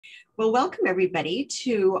Well, welcome everybody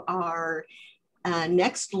to our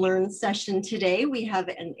next Learn session today. We have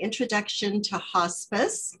an introduction to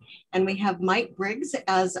hospice, and we have Mike Briggs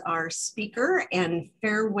as our speaker and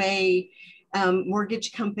Fairway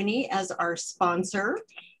Mortgage Company as our sponsor.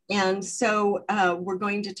 And so we're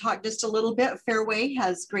going to talk just a little bit. Fairway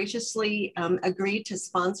has graciously agreed to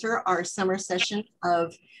sponsor our summer session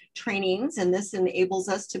of trainings, and this enables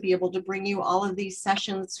us to be able to bring you all of these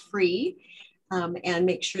sessions free. And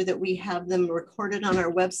make sure that we have them recorded on our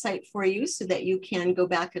website for you so that you can go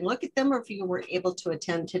back and look at them. Or if you weren't able to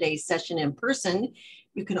attend today's session in person,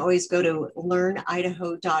 you can always go to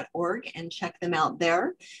learnidaho.org and check them out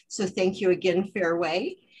there. So thank you again,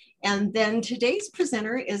 Fairway. And then today's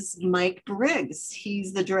presenter is Mike Briggs.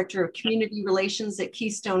 He's the Director of Community Relations at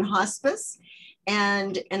Keystone Hospice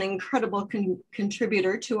and an incredible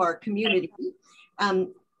contributor to our community.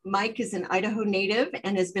 Mike is an Idaho native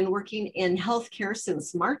and has been working in healthcare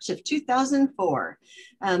since March of 2004.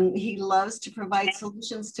 He loves to provide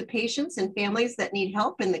solutions to patients and families that need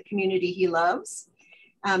help in the community he loves.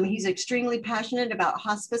 He's extremely passionate about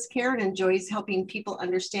hospice care and enjoys helping people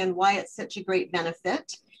understand why it's such a great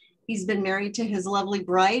benefit. He's been married to his lovely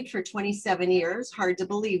bride for 27 years. Hard to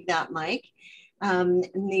believe that, Mike.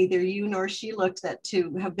 Neither you nor she looked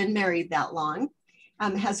to have been married that long.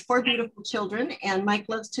 Has 4 beautiful children, and Mike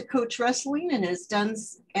loves to coach wrestling and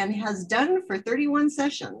has done for 31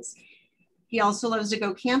 sessions. He also loves to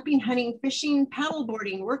go camping, hunting, fishing,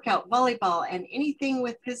 paddleboarding, workout, volleyball, and anything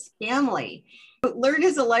with his family. Learn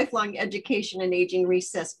is a lifelong education and aging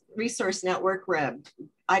resource network. We're an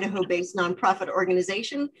Idaho-based nonprofit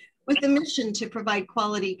organization with a mission to provide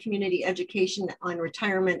quality community education on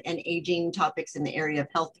retirement and aging topics in the area of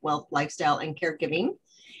health, wealth, lifestyle, and caregiving.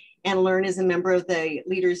 And Learn is a member of the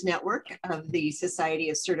Leaders Network of the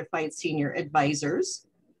Society of Certified Senior Advisors.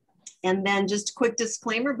 And then just a quick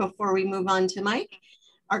disclaimer before we move on to Mike.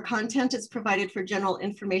 Our content is provided for general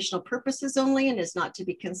informational purposes only and is not to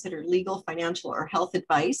be considered legal, financial, or health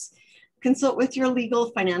advice. Consult with your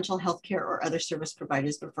legal, financial, healthcare, or other service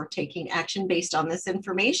providers before taking action based on this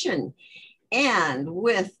information. And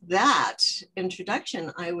with that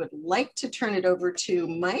introduction, I would like to turn it over to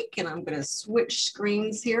Mike, and I'm going to switch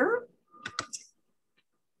screens here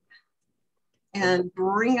and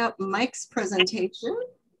bring up Mike's presentation.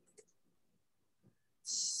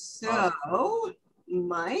 So,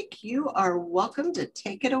 Mike, you are welcome to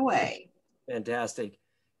take it away. Fantastic.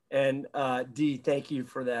 And Dee, thank you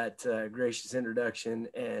for that gracious introduction.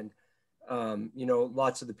 And you know,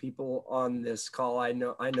 lots of the people on this call, I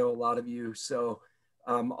know a lot of you, so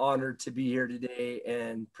I'm honored to be here today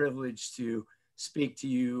and privileged to speak to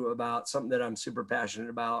you about something that I'm super passionate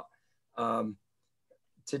about.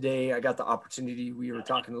 Today, I got the opportunity, we were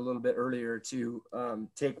talking a little bit earlier, to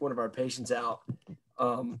take one of our patients out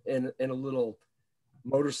in a little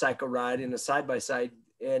motorcycle ride in a side-by-side,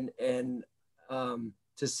 and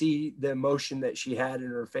to see the emotion that she had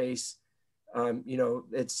in her face. You know,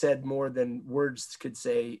 it said more than words could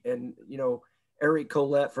say. And, you know, Eric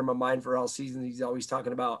Colette from A Mind for All Seasons, he's always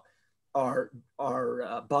talking about our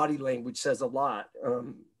body language says a lot,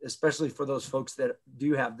 especially for those folks that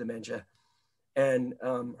do have dementia. And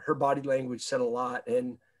her body language said a lot.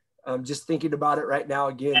 And just thinking about it right now,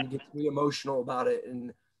 again, gets me emotional about it.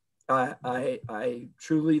 And I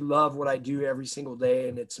truly love what I do every single day.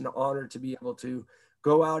 And it's an honor to be able to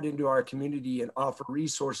go out into our community and offer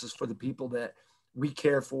resources for the people that we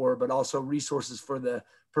care for, but also resources for the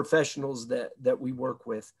professionals that we work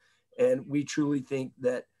with. And we truly think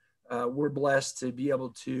that we're blessed to be able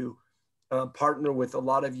to partner with a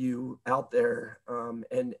lot of you out there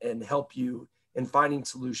and help you in finding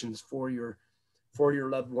solutions for your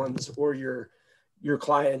loved ones or your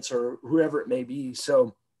clients or whoever it may be.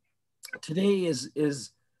 So today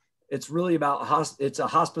it's really about it's a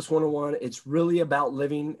Hospice 101. It's really about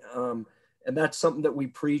living. And that's something that we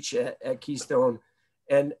preach at Keystone.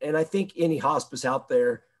 And I think any hospice out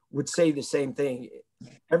there would say the same thing.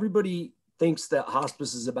 Everybody thinks that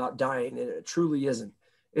hospice is about dying, and it truly isn't.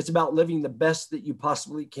 It's about living the best that you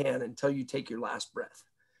possibly can until you take your last breath.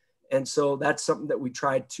 And so that's something that we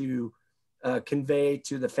try to convey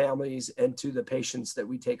to the families and to the patients that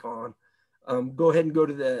we take on. Go ahead and go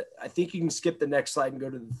to I think you can skip the next slide and go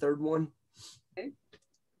to the third one. Okay.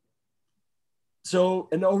 So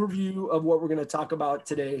an overview of what we're going to talk about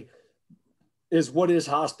today is what is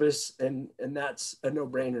hospice, and that's a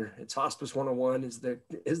no-brainer. It's Hospice 101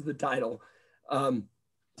 is the title.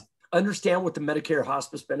 Understand what the Medicare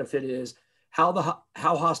hospice benefit is, how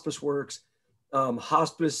hospice works,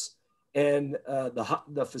 hospice and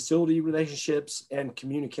the facility relationships and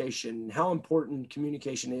communication, how important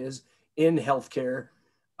communication is in healthcare,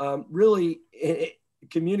 really,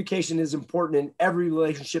 communication is important in every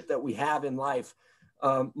relationship that we have in life.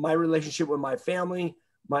 My relationship with my family,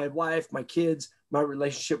 my wife, my kids, my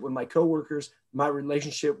relationship with my coworkers, my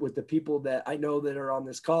relationship with the people that I know that are on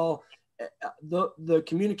this call. The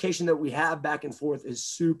communication that we have back and forth is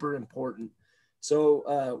super important.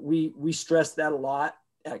 So we stress that a lot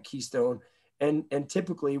at Keystone. And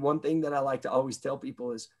typically one thing that I like to always tell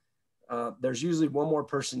people is there's usually one more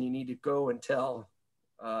person you need to go and tell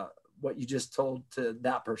what you just told to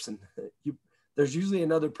that person. There's usually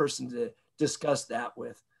another person to discuss that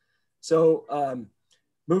with. So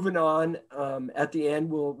moving on, at the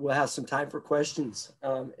end, we'll have some time for questions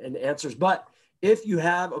and answers. But if you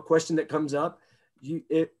have a question that comes up,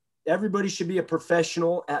 everybody should be a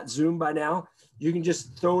professional at Zoom by now. You can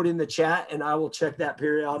just throw it in the chat and I will check that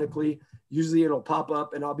periodically. Usually it'll pop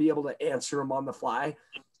up and I'll be able to answer them on the fly.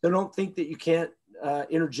 So don't think that you can't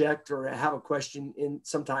interject or have a question in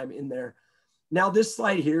sometime in there. Now this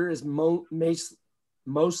slide here is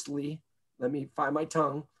mostly, let me find my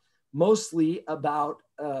tongue, mostly about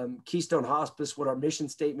Keystone Hospice, what our mission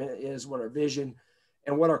statement is, what our vision,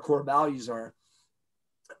 and what our core values are.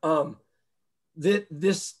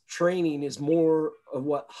 This training is more of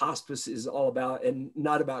what hospice is all about and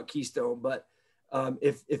not about Keystone. But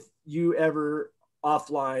if you ever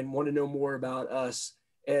offline want to know more about us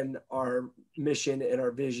and our mission and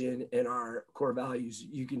our vision and our core values,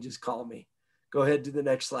 you can just call me. Go ahead to the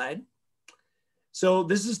next slide. So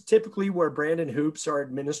this is typically where Brandon Hoops, our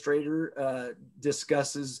administrator,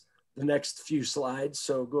 discusses the next few slides.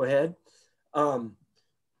 So go ahead.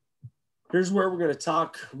 Here's where we're going to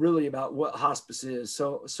talk really about what hospice is.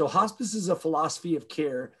 So hospice is a philosophy of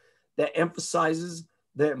care that emphasizes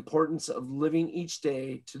the importance of living each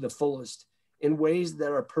day to the fullest in ways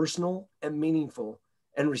that are personal and meaningful,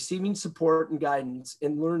 and receiving support and guidance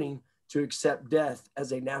in learning to accept death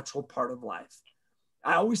as a natural part of life.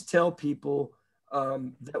 I always tell people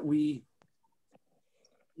that we,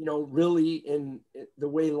 really in the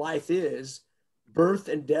way life is, birth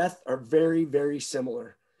and death are very, very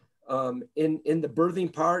similar. In the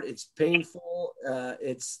birthing part, it's painful.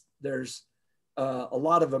 There's a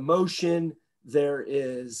lot of emotion. There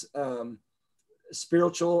is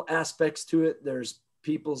spiritual aspects to it. There's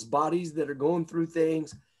people's bodies that are going through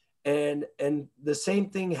things, and the same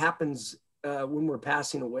thing happens when we're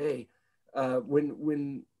passing away.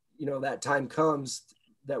 When that time comes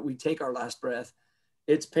that we take our last breath,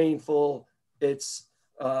 it's painful. It's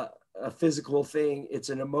a physical thing. It's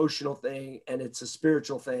an emotional thing, and it's a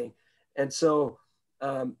spiritual thing. And so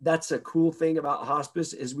that's a cool thing about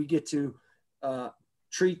hospice is we get to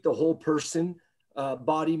treat the whole person,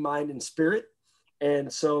 body, mind, and spirit.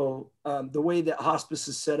 And so the way that hospice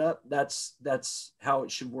is set up, that's how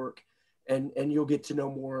it should work. And you'll get to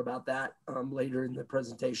know more about that later in the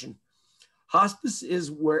presentation. Hospice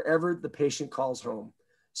is wherever the patient calls home.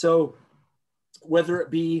 So whether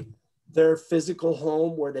it be their physical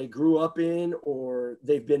home where they grew up in, or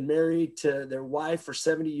they've been married to their wife for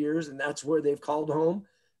 70 years and that's where they've called home,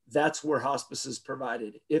 that's where hospice is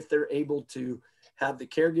provided. If they're able to have the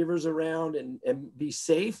caregivers around and be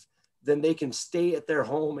safe, then they can stay at their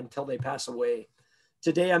home until they pass away.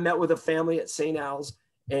 Today I met with a family at St. Al's,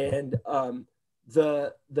 and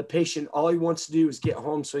the patient, all he wants to do is get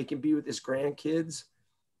home so he can be with his grandkids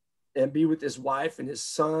and be with his wife and his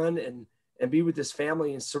son and be with his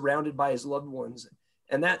family and surrounded by his loved ones.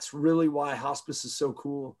 And that's really why hospice is so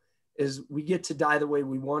cool, is we get to die the way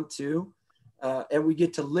we want to, and we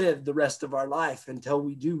get to live the rest of our life until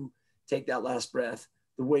we do take that last breath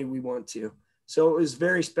the way we want to. So it was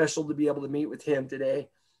very special to be able to meet with him today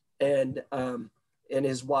and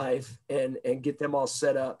his wife and get them all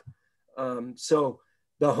set up. So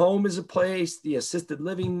the home is a place, the assisted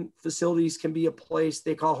living facilities can be a place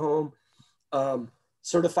they call home,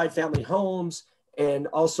 certified family homes, and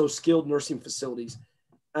also skilled nursing facilities.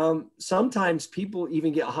 Sometimes people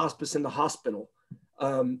even get hospice in the hospital.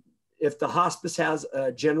 If the hospice has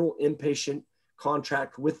a general inpatient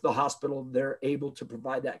contract with the hospital, they're able to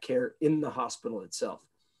provide that care in the hospital itself.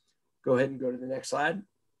 Go ahead and go to the next slide.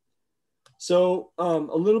 So a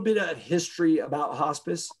little bit of history about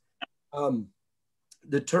hospice.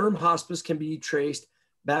 The term hospice can be traced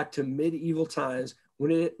back to medieval times when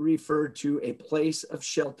it referred to a place of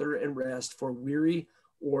shelter and rest for weary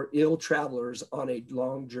or ill travelers on a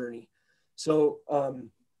long journey. So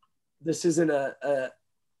this isn't a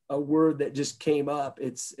word that just came up.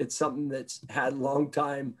 It's something that's had long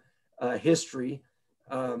time history.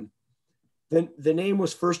 The name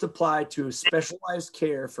was first applied to specialized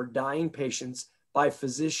care for dying patients by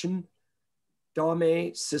physician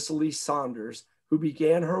Dame Cicely Saunders, who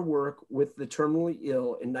began her work with the terminally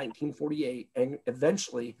ill in 1948 and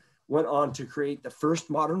eventually went on to create the first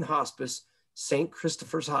modern hospice, St.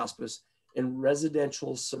 Christopher's Hospice, in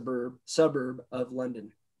residential suburb of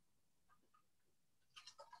London.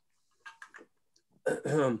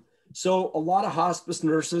 So a lot of hospice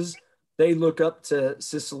nurses, they look up to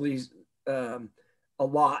Cicely a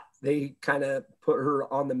lot. They kind of put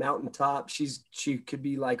her on the mountaintop. She could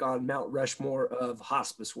be like on Mount Rushmore of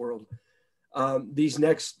hospice world. These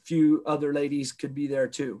next few other ladies could be there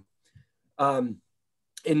too. In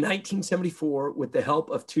 1974, with the help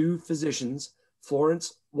of two physicians,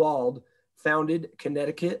 Florence Wald founded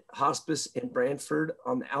Connecticut Hospice in Branford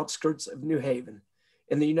on the outskirts of New Haven.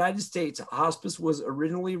 In the United States, hospice was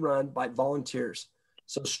originally run by volunteers,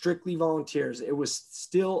 so strictly volunteers. It was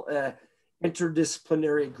still an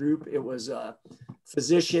interdisciplinary group. It was a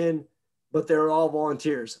physician, but they're all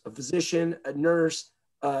volunteers, a physician, a nurse,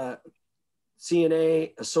 a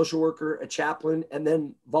CNA, a social worker, a chaplain, and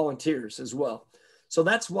then volunteers as well. So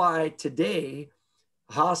that's why today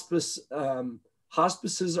hospices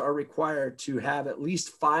are required to have at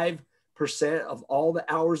least 5% of all the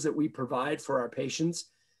hours that we provide for our patients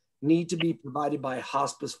need to be provided by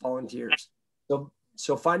hospice volunteers.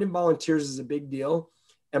 So finding volunteers is a big deal.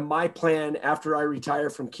 And my plan after I retire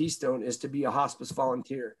from Keystone is to be a hospice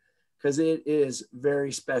volunteer, because it is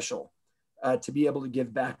very special to be able to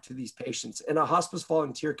give back to these patients. And a hospice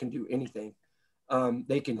volunteer can do anything.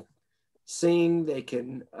 They can sing, they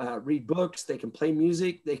can read books, they can play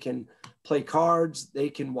music, they can play cards, they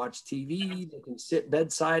can watch TV, they can sit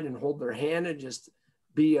bedside and hold their hand and just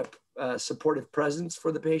be a supportive presence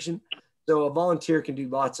for the patient. So a volunteer can do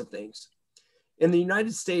lots of things. In the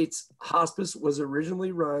United States, hospice was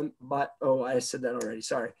originally run by, I said that already,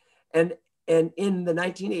 sorry. And in the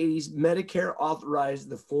 1980s, Medicare authorized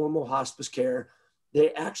the formal hospice care.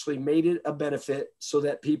 They actually made it a benefit so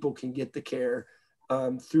that people can get the care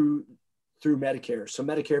through Medicare. So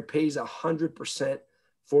Medicare pays 100%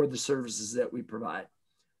 for the services that we provide.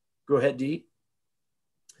 Go ahead, Dee.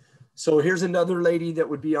 So here's another lady that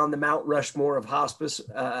would be on the Mount Rushmore of hospice.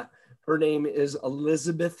 Her name is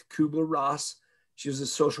Elizabeth Kubler-Ross. She was a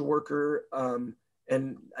social worker,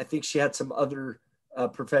 and I think she had some other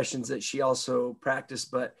professions that she also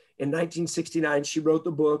practiced. But in 1969, she wrote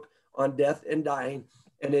the book on death and dying,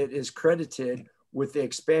 and it is credited with the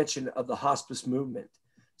expansion of the hospice movement.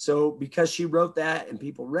 So because she wrote that and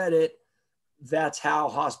people read it, that's how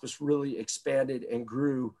hospice really expanded and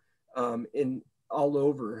grew in all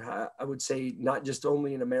over. I would say not just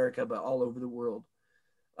only in America, but all over the world.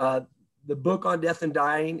 The book on death and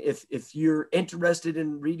dying, if you're interested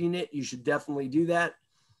in reading it, you should definitely do that.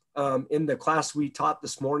 In the class we taught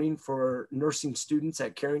this morning for nursing students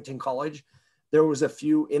at Carrington College, there was a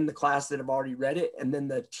few in the class that have already read it. And then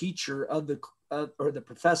the teacher of or the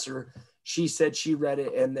professor, she said she read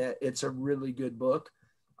it and that it's a really good book.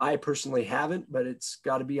 I personally haven't, but it's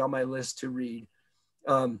got to be on my list to read.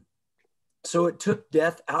 So it took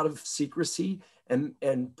death out of secrecy and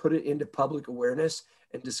put it into public awareness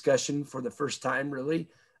and discussion for the first time, really.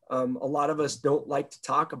 A lot of us don't like to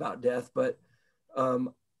talk about death, but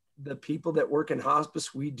the people that work in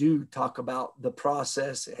hospice, we do talk about the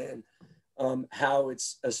process and how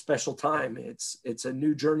it's a special time. It's a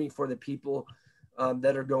new journey for the people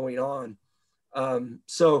that are going on.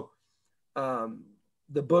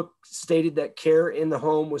 The book stated that care in the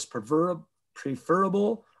home was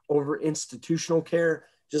preferable over institutional care.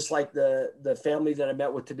 Just like the family that I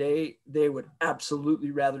met with today, they would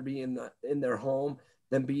absolutely rather be in their home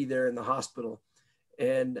than be there in the hospital.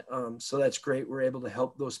 And so that's great. We're able to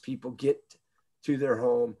help those people get to their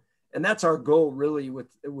home. And that's our goal really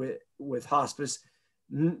with hospice.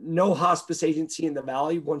 No hospice agency in the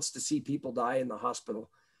Valley wants to see people die in the hospital.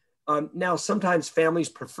 Now, sometimes families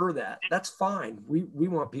prefer that. That's fine. We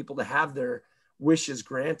want people to have their wishes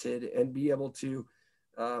granted and be able to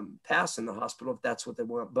pass in the hospital if that's what they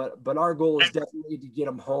want. But our goal is definitely to get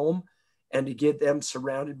them home and to get them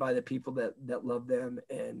surrounded by the people that love them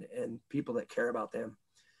and people that care about them.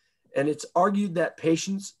 And it's argued that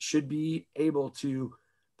patients should be able to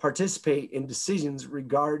participate in decisions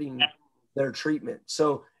regarding their treatment.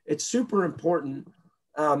 So it's super important.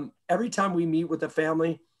 Every time we meet with a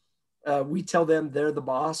family, we tell them they're the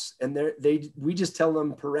boss, and we just tell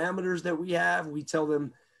them parameters that we have. We tell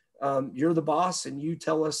them, you're the boss, and you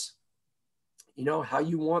tell us, how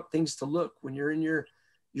you want things to look when you're in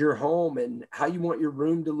your home, and how you want your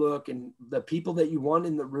room to look, and the people that you want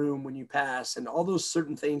in the room when you pass, and all those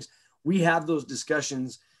certain things. We have those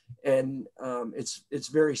discussions, and it's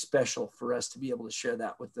very special for us to be able to share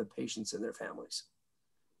that with the patients and their families.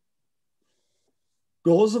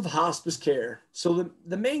 Goals of hospice care. So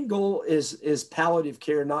the main goal is palliative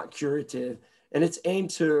care, not curative, and it's aimed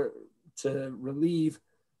to relieve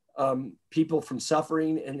people from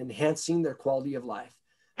suffering and enhancing their quality of life.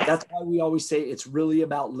 That's why we always say it's really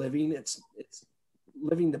about living. It's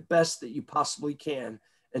living the best that you possibly can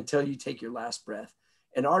until you take your last breath.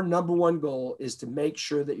 And our number one goal is to make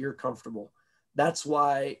sure that you're comfortable. That's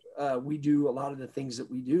why we do a lot of the things that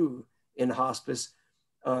we do in hospice.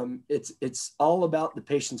 It's all about the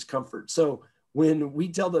patient's comfort. So when we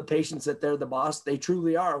tell the patients that they're the boss, they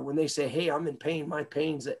truly are. When they say, hey, I'm in pain, my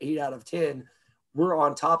pain's at 8 out of 10, we're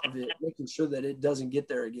on top of it, making sure that it doesn't get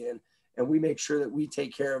there again. And we make sure that we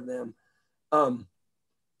take care of them.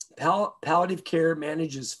 Palliative care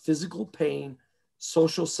manages physical pain,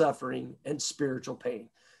 social suffering, and spiritual pain.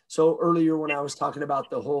 So earlier when I was talking about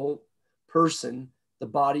the whole person, the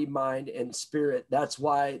body, mind, and spirit, that's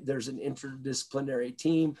why there's an interdisciplinary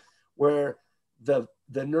team where the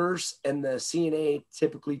nurse and the CNA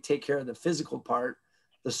typically take care of the physical part,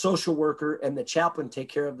 the social worker and the chaplain take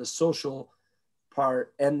care of the social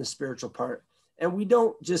part and the spiritual part. And we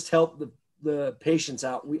don't just help the patients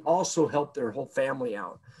out, we also help their whole family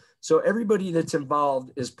out. So everybody that's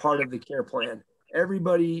involved is part of the care plan.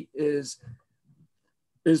 Everybody is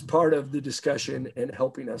part of the discussion and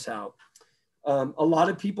helping us out. A lot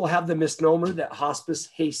of people have the misnomer that hospice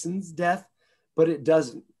hastens death, but it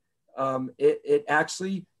doesn't. It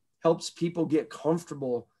actually helps people get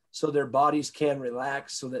comfortable so their bodies can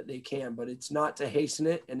relax so that they can, but it's not to hasten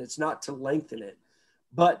it and it's not to lengthen it.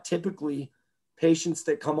 But typically patients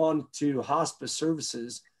that come on to hospice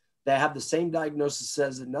services that have the same diagnosis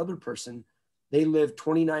as another person, they live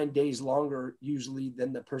 29 days longer usually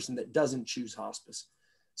than the person that doesn't choose hospice.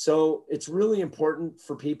 So it's really important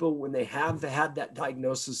for people when they have had that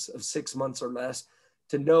diagnosis of 6 months or less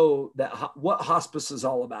to know that what hospice is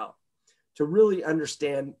all about, to really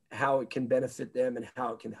understand how it can benefit them and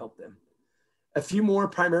how it can help them. A few more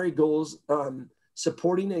primary goals: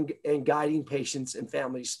 supporting and guiding patients and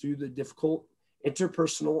families through the difficult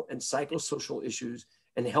interpersonal and psychosocial issues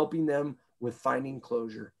and helping them with finding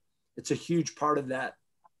closure. It's a huge part of that.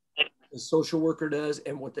 The social worker does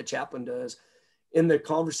and what the chaplain does in the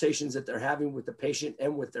conversations that they're having with the patient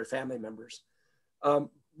and with their family members.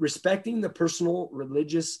 Respecting the personal,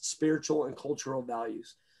 religious, spiritual, and cultural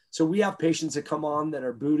values. So we have patients that come on that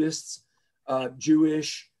are Buddhists,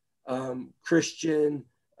 Jewish, Christian,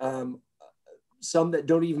 some that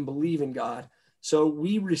don't even believe in God. So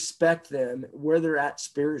we respect them where they're at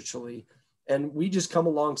spiritually, and we just come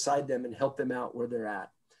alongside them and help them out where they're at.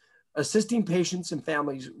 Assisting patients and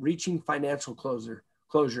families reaching financial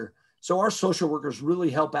closure. So our social workers really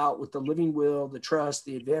help out with the living will, the trust,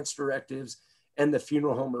 the advance directives, and the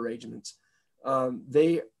funeral home arrangements.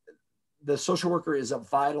 The social worker is a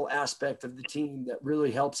vital aspect of the team that really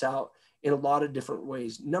helps out in a lot of different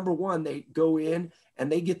ways. Number one, they go in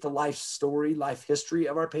and they get the life story, life history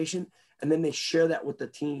of our patient, and then they share that with the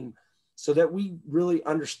team so that we really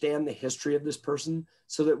understand the history of this person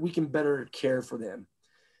so that we can better care for them.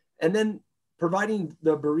 And then providing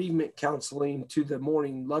the bereavement counseling to the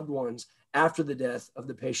mourning loved ones after the death of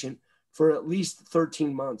the patient for at least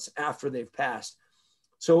 13 months after they've passed.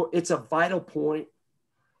 So it's a vital point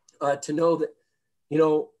to know that,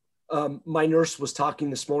 my nurse was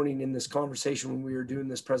talking this morning in this conversation when we were doing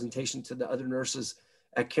this presentation to the other nurses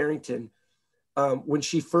at Carrington. When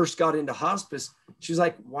she first got into hospice, she was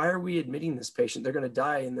like, why are we admitting this patient? They're going to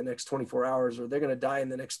die in the next 24 hours, or they're going to die in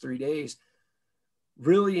the next 3 days.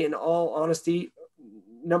 Really, in all honesty,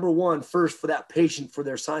 number one, first for that patient, for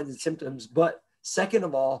their signs and symptoms, but second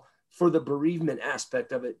of all, for the bereavement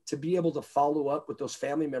aspect of it, to be able to follow up with those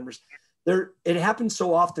family members. It happens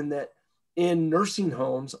so often that in nursing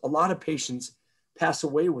homes, a lot of patients pass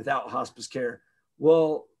away without hospice care.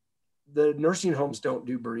 Well, the nursing homes don't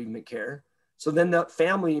do bereavement care. So then the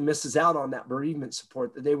family misses out on that bereavement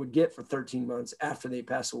support that they would get for 13 months after they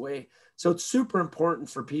pass away. So it's super important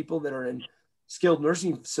for people that are in skilled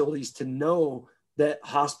nursing facilities to know that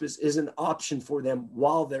hospice is an option for them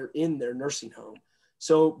while they're in their nursing home.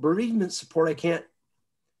 So bereavement support, I can't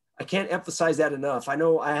emphasize that enough. I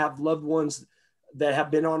know I have loved ones that have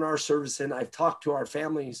been on our service, and I've talked to our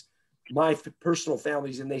families, my personal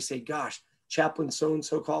families, and they say, gosh, chaplain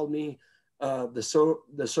so-and-so called me,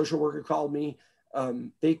 the social worker called me.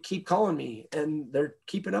 They keep calling me and they're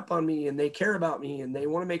keeping up on me and they care about me and they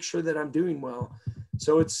want to make sure that I'm doing well.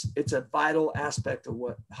 So it's a vital aspect of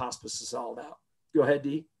what hospice is all about. Go ahead,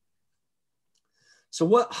 Dee. So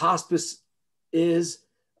what hospice is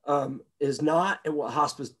not, and what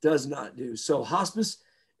hospice does not do. So hospice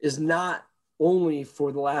is not only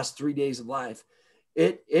for the last 3 days of life.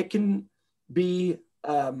 It can be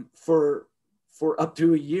for up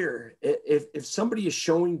to a year. If somebody is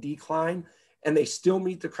showing decline and they still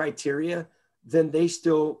meet the criteria, then they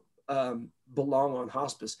still belong on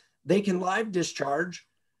hospice. They can live discharge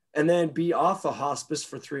and then be off the hospice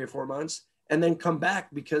for 3 or 4 months and then come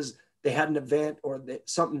back because they had an event or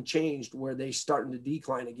something changed where they starting to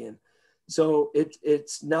decline again. So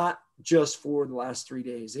it's not just for the last 3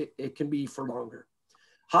 days. It can be for longer.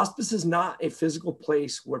 Hospice is not a physical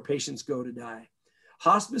place where patients go to die.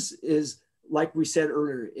 Hospice is, like we said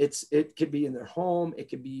earlier, it could be in their home. It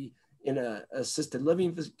could be in an assisted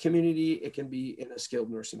living community. It can be in a skilled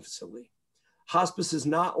nursing facility. Hospice is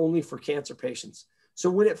not only for cancer patients. So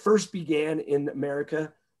when it first began in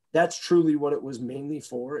America, that's truly what it was mainly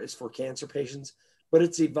for, is for cancer patients, but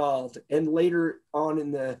it's evolved. And later on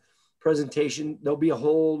in the presentation, there'll be a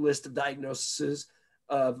whole list of diagnoses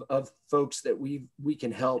of folks that we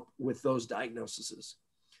can help with those diagnoses.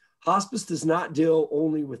 Hospice does not deal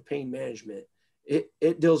only with pain management.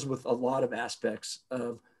 It deals with a lot of aspects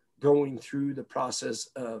of going through the process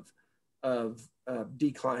of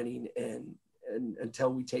declining and until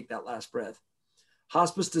we take that last breath.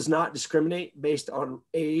 Hospice does not discriminate based on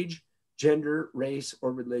age, gender, race,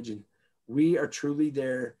 or religion. We are truly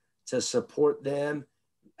there to support them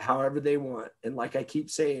however they want. And like I keep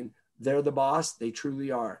saying, they're the boss. They truly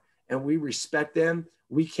are. And we respect them.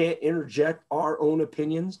 We can't interject our own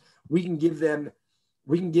opinions. We can give them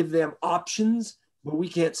options, but we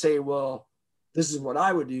can't say, well, this is what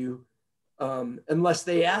I would do, unless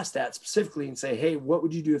they ask that specifically and say, hey, what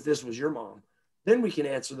would you do if this was your mom? Then we can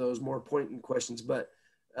answer those more pointed questions, but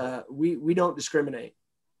we don't discriminate.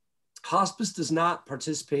 Hospice does not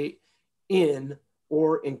participate in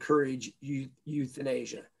or encourage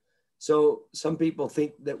euthanasia. So some people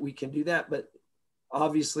think that we can do that, but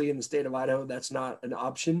obviously in the state of Idaho, that's not an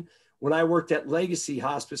option. When I worked at Legacy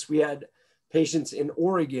Hospice, we had patients in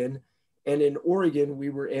Oregon, and in Oregon, we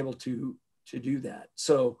were able to do that.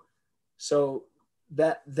 So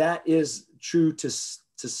that is true to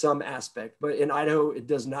some aspect, but in Idaho, it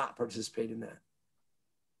does not participate in that.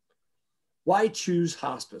 Why choose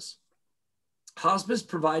hospice? Hospice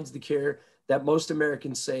provides the care that most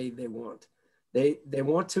Americans say they want. They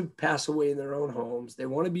want to pass away in their own homes. They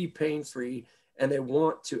want to be pain-free, and they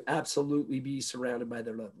want to absolutely be surrounded by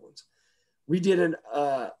their loved ones. We did an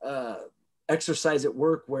exercise at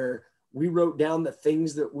work where we wrote down the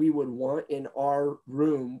things that we would want in our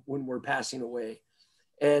room when we're passing away.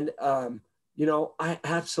 And, you know, I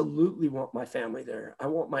absolutely want my family there. I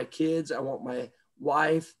want my kids. I want my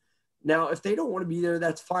wife. Now, if they don't want to be there,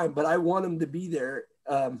 that's fine, but I want them to be there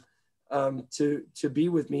to be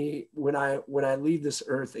with me when I leave this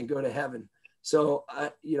earth and go to heaven. So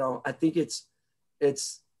I think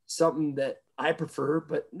it's something that I prefer,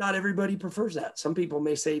 but not everybody prefers that. Some people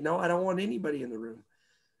may say, no, I don't want anybody in the room.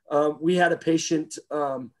 We had a patient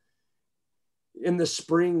in the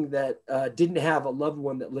spring that didn't have a loved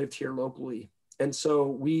one that lived here locally. And so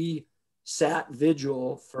we sat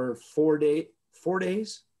vigil for 4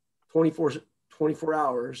 days, 24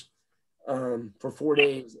 hours, for 4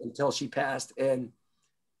 days until she passed. And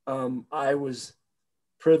I was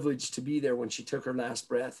privileged to be there when she took her last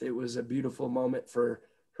breath. It was a beautiful moment for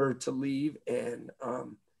her to leave. And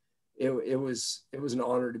it was an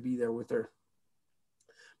honor to be there with her.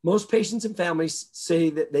 Most patients and families say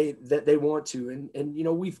that they want to, and you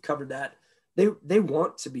know, we've covered that. They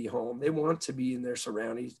want to be home. They want to be in their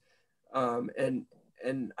surroundings. And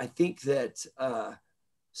I think that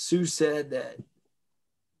Sue said that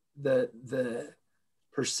the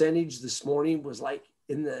percentage this morning was like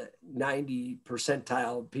in the 90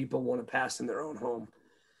 percentile people want to pass in their own home.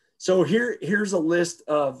 So here's a list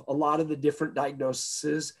of a lot of the different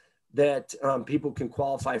diagnoses that people can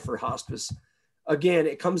qualify for hospice. Again,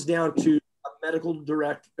 it comes down to a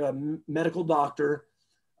medical doctor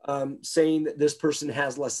saying that this person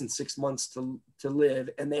has less than 6 months to live,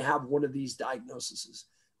 and they have one of these diagnoses.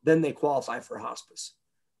 Then they qualify for hospice.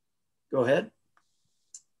 Go ahead.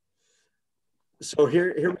 So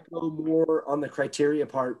here we go more on the criteria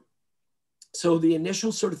part. So the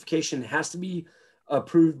initial certification has to be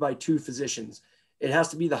approved by 2 physicians. It has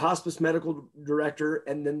to be the hospice medical director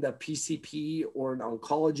and then the PCP or an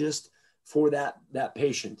oncologist for that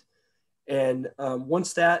patient. And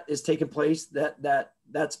once that is taking place,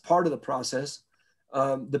 that's part of the process.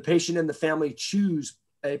 The patient and the family choose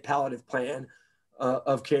a palliative plan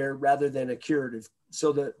of care rather than a curative.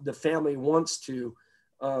 So the family wants to,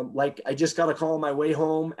 like I just got a call on my way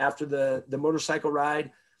home after the motorcycle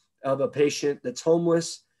ride of a patient that's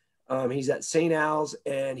homeless. He's at St. Al's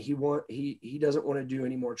and he doesn't want to do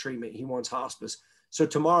any more treatment. He wants hospice. So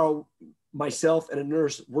tomorrow, myself and a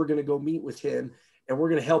nurse, we're going to go meet with him and we're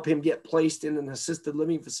going to help him get placed in an assisted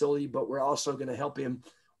living facility, but we're also going to help him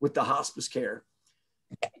with the hospice care.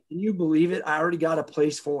 Can you believe it? I already got a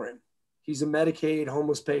place for him. He's a Medicaid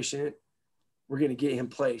homeless patient. We're going to get him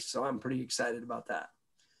placed. So I'm pretty excited about that.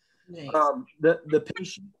 Nice. The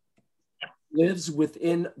patient lives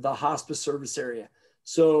within the hospice service area.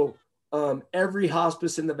 So every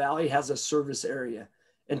hospice in the Valley has a service area.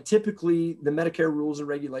 And typically the Medicare rules and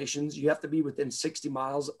regulations, you have to be within 60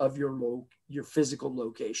 miles of your physical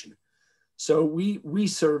location. So we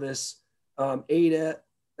service Ada,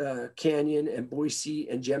 Canyon, and Boise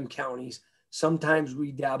and Gem counties. Sometimes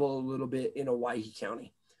we dabble a little bit in Owyhee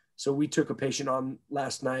County. So we took a patient on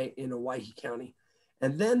last night in Owyhee County.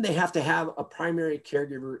 And then they have to have a primary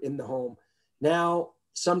caregiver in the home. Now,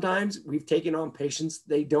 sometimes we've taken on patients,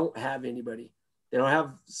 they don't have anybody. They don't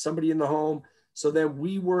have somebody in the home. So then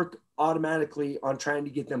we work automatically on trying to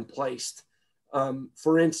get them placed.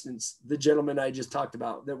 For instance, the gentleman I just talked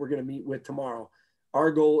about that we're going to meet with tomorrow,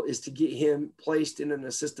 our goal is to get him placed in an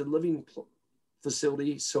assisted living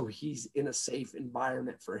facility so he's in a safe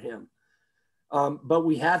environment for him. But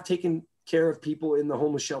we have taken care of people in the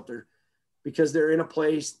homeless shelter because they're in a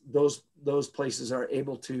place, those places are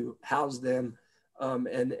able to house them,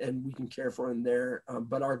 and we can care for them there.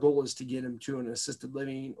 But our goal is to get them to an assisted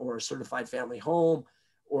living or a certified family home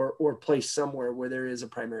or place somewhere where there is a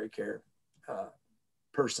primary care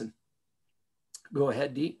person. Go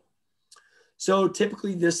ahead, Dee. So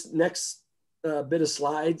typically this next bit of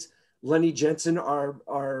slides, Lenny Jensen,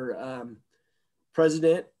 our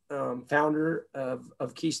president, founder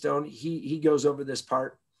of Keystone, he goes over this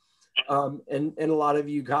part. And a lot of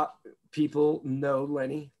you people know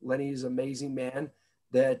Lenny. Lenny is an amazing man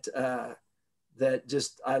that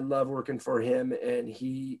just, I love working for him, and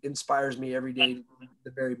he inspires me every day to be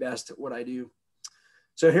the very best at what I do.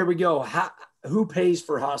 So here we go. Who pays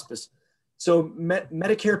for hospice? So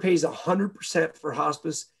Medicare pays 100% for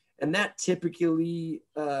hospice, and that typically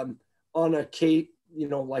on a case,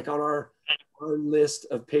 like on our list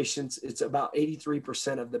of patients, it's about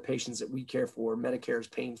 83% of the patients that we care for, Medicare is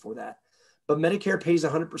paying for that. But Medicare pays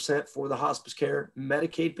 100% for the hospice care.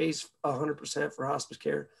 Medicaid pays 100% for hospice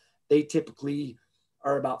care. They typically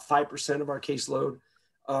are about 5% of our caseload.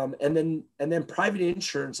 And then private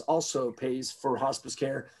insurance also pays for hospice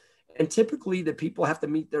care. And typically the people have to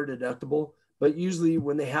meet their deductible, but usually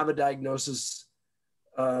when they have a diagnosis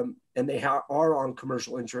and they are on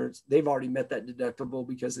commercial insurance, they've already met that deductible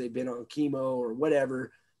because they've been on chemo or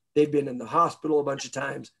whatever. They've been in the hospital a bunch of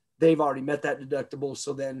times. They've already met that deductible.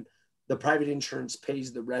 So then the private insurance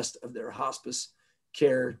pays the rest of their hospice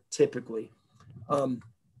care typically. And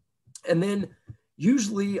then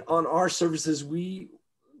usually on our services,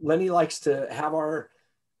 Lenny likes to have our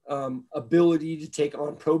ability to take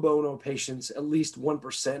on pro bono patients, at least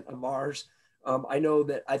 1% of ours. I know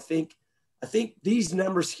that I think these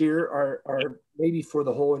numbers here are maybe for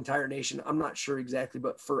the whole entire nation. I'm not sure exactly,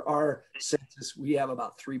 but for our census, we have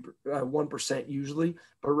about 1% usually.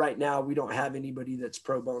 But right now, we don't have anybody that's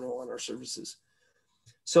pro bono on our services.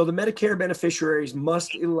 So the Medicare beneficiaries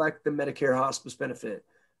must elect the Medicare hospice benefit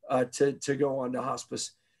to go on to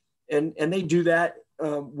hospice, and they do that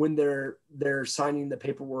when they're signing the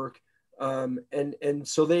paperwork, and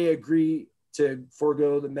so they agree to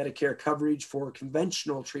forego the Medicare coverage for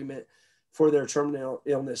conventional treatment for their terminal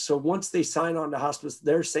illness. So once they sign on to hospice,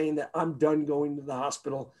 they're saying that I'm done going to the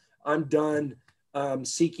hospital. I'm done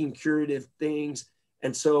seeking curative things.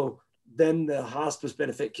 And so then the hospice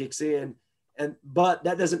benefit kicks in. But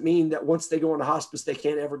that doesn't mean that once they go into hospice, they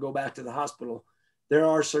can't ever go back to the hospital. There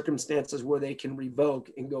are circumstances where they can revoke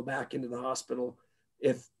and go back into the hospital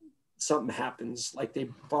if something happens, like they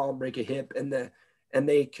fall and break a hip, and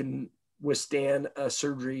they can withstand a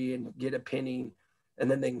surgery and get a pinning, and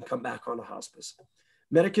then they can come back on a hospice.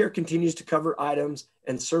 Medicare continues to cover items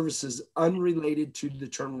and services unrelated to the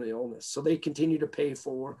terminal illness. So they continue to pay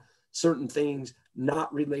for certain things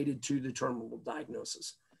not related to the terminal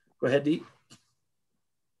diagnosis. Go ahead, Dee.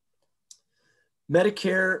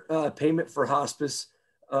 Medicare payment for hospice.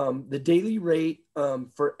 The daily rate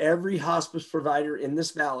for every hospice provider in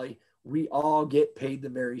this valley, we all get paid the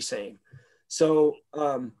very same. So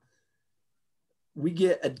we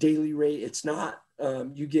get a daily rate. It's not,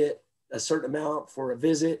 you get a certain amount for a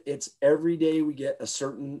visit. It's every day we get a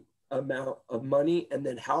certain amount of money. And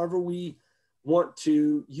then however we want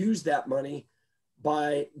to use that money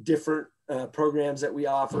by different programs that we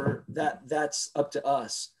offer, that's up to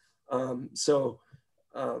us.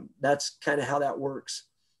 That's kind of how that works.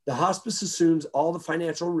 The hospice assumes all the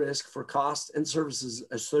financial risk for costs and services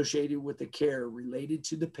associated with the care related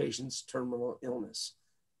to the patient's terminal illness.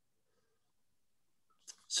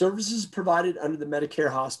 Services provided under the Medicare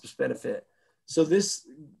hospice benefit. So this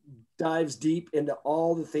dives deep into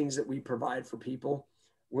all the things that we provide for people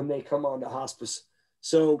when they come onto hospice.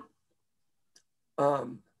 So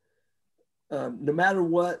no matter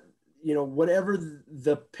what, whatever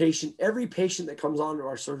the patient, every patient that comes onto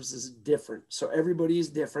our services is different. So everybody is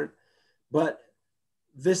different, but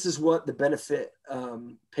this is what the benefit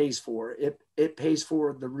pays for. It pays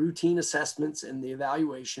for the routine assessments and the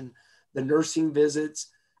evaluation, the nursing visits,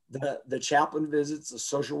 the chaplain visits, the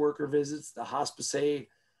social worker visits, the hospice aide,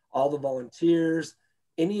 all the volunteers,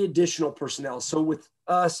 any additional personnel. So with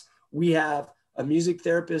us, we have a music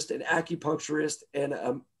therapist, an acupuncturist,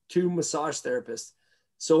 and 2 massage therapists.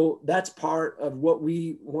 So that's part of what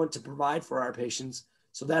we want to provide for our patients.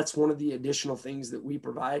 So that's one of the additional things that we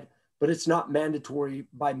provide, but it's not mandatory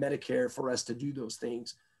by Medicare for us to do those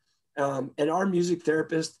things. And our music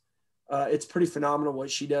therapist, it's pretty phenomenal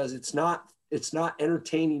what she does. It's not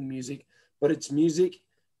entertaining music, but it's music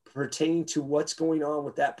pertaining to what's going on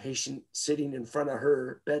with that patient sitting in front of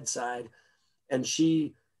her bedside. And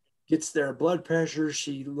she gets their blood pressure.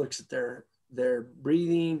 She looks at their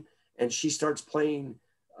breathing, and she starts playing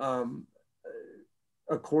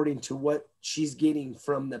according to what she's getting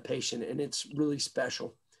from the patient. And it's really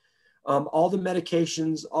special. All the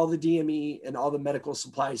medications, all the DME, and all the medical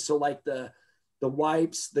supplies. So like the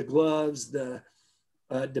wipes, the gloves, the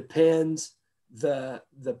Depends, the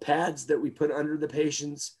pads that we put under the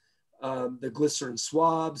patients, the glycerin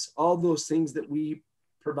swabs, all those things that we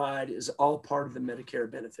provide is all part of the Medicare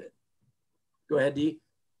benefit. Go ahead, Dee.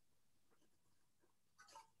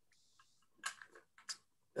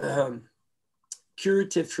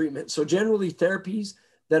 Curative treatment. So generally therapies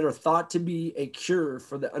that are thought to be a cure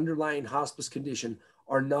for the underlying hospice condition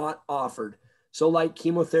are not offered. So like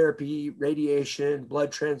chemotherapy, radiation,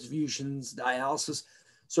 blood transfusions, dialysis.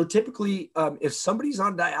 So typically, if somebody's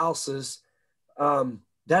on dialysis,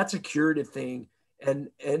 that's a curative thing, and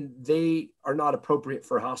they are not appropriate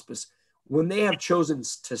for hospice. When they have chosen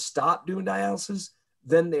to stop doing dialysis,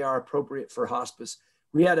 then they are appropriate for hospice.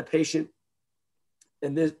 We had a patient,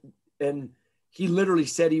 and he literally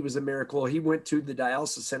said he was a miracle. He went to the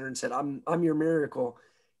dialysis center and said, I'm your miracle.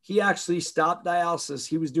 He actually stopped dialysis.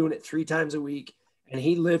 He was doing it 3 times a week, and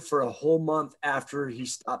he lived for a whole month after he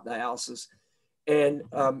stopped dialysis. And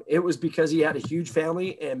it was because he had a huge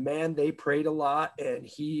family, and man, they prayed a lot, and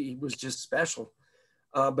he was just special.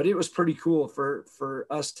 But it was pretty cool for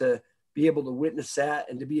us to be able to witness that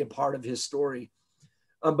and to be a part of his story.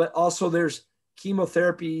 But also there's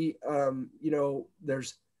chemotherapy,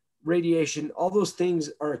 there's radiation. All those things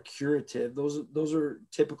are curative. Those are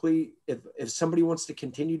typically, if somebody wants to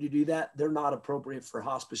continue to do that, they're not appropriate for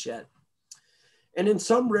hospice yet. And in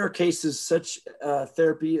some rare cases, such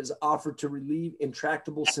therapy is offered to relieve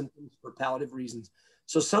intractable symptoms for palliative reasons.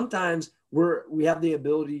 So sometimes we have the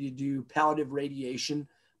ability to do palliative radiation,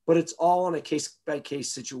 but it's all on a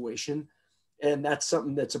case-by-case situation. And that's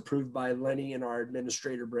something that's approved by Lenny and our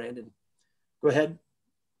administrator, Brandon. Go ahead.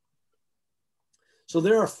 So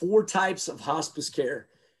there are 4 types of hospice care,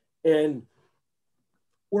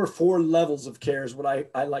 or 4 levels of care is what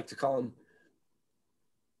I like to call them.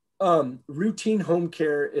 Routine home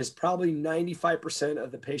care is probably 95%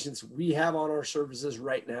 of the patients we have on our services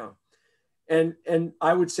right now. And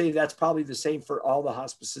I would say that's probably the same for all the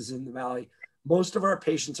hospices in the Valley. Most of our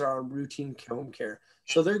patients are on routine home care.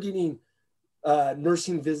 So they're getting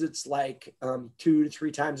nursing visits like 2 to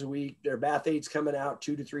 3 times a week. Their bath aides coming out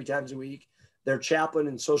 2 to 3 times a week. Their chaplain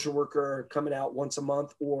and social worker are coming out once a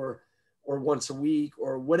month or once a week,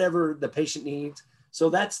 or whatever the patient needs. So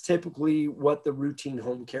that's typically what the routine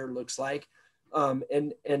home care looks like.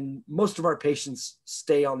 And most of our patients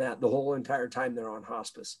stay on that the whole entire time they're on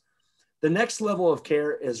hospice. The next level of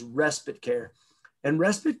care is respite care. And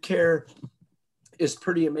respite care is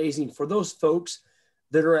pretty amazing for those folks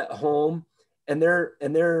that are at home and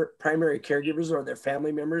their primary caregivers are their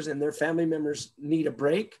family members, and their family members need a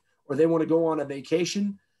break or they want to go on a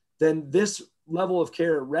vacation. Then this level of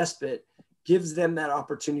care, respite, gives them that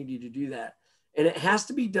opportunity to do that. And it has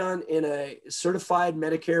to be done in a certified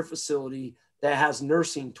Medicare facility that has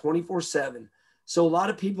nursing 24/7. So a lot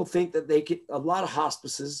of people think that a lot of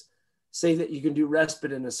hospices say that you can do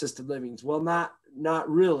respite and assisted livings. Well, not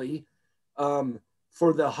really.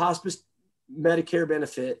 For the hospice Medicare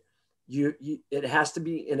benefit, it has to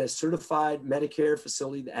be in a certified Medicare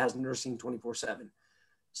facility that has nursing 24/7.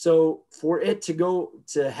 So for it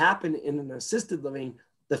to happen in an assisted living,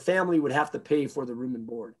 the family would have to pay for the room and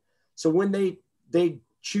board. So when they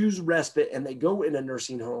choose respite and they go in a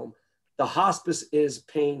nursing home, the hospice is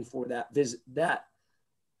paying for that visit, that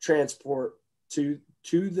transport to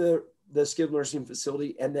the the skilled nursing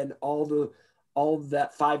facility, and then all of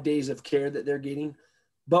that 5 days of care that they're getting.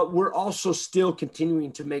 But we're also still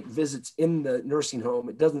continuing to make visits in the nursing home.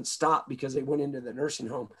 It doesn't stop because they went into the nursing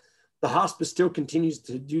home. The hospice still continues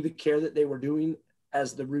to do the care that they were doing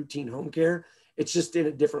as the routine home care. It's just in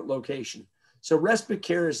a different location. So respite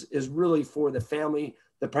care is really for the family,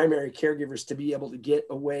 the primary caregivers, to be able to get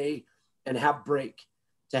away and have break,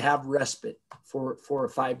 to have respite for a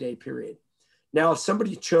 5-day period. Now, if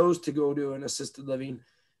somebody chose to go to an assisted living,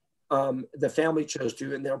 the family chose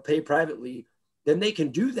to, and they'll pay privately, then they can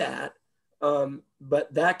do that.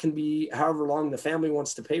 But that can be however long the family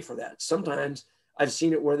wants to pay for that. Sometimes I've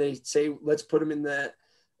seen it where they say, let's put them in the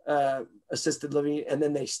assisted living, and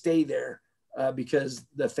then they stay there because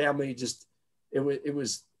the family just, it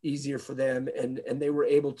was easier for them, and they were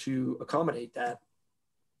able to accommodate that.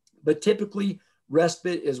 But typically,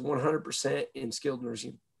 respite is 100% in skilled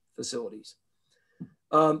nursing facilities.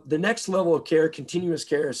 The next level of care, continuous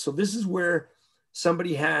care. So this is where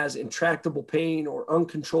somebody has intractable pain or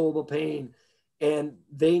uncontrollable pain, and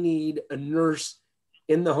they need a nurse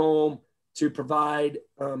in the home to provide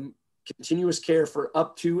continuous care for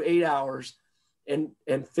up to 8 hours. And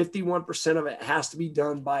 51% of it has to be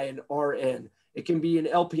done by an RN. It can be an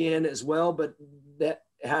LPN as well, but that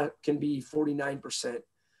can be 49%.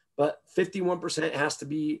 But 51% has to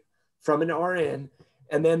be from an RN.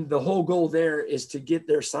 And then the whole goal there is to get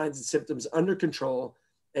their signs and symptoms under control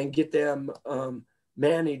and get them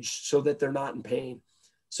managed so that they're not in pain.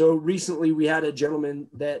 So recently we had a gentleman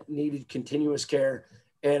that needed continuous care,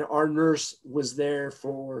 and our nurse was there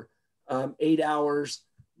for 8 hours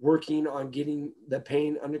working on getting the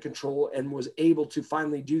pain under control, and was able to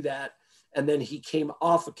finally do that. And then he came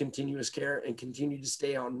off of continuous care and continued to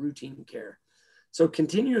stay on routine care. So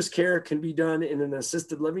continuous care can be done in an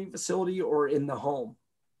assisted living facility or in the home.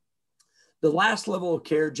 The last level of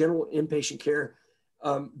care, general inpatient care,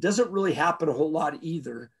 doesn't really happen a whole lot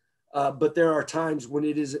either, but there are times when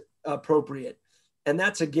it is appropriate. And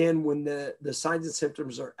that's, again, when the signs and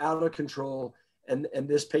symptoms are out of control, and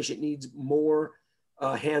this patient needs more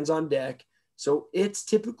hands on deck. So it's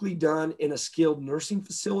typically done in a skilled nursing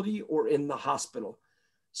facility or in the hospital.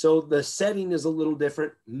 So the setting is a little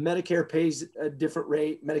different. Medicare pays a different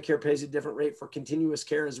rate. Medicare pays a different rate for continuous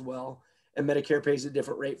care as well. And Medicare pays a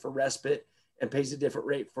different rate for respite and pays a different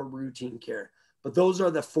rate for routine care. But those are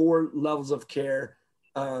the 4 levels of care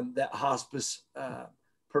that hospice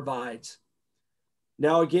provides.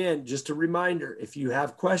 Now, again, just a reminder, if you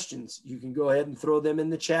have questions, you can go ahead and throw them in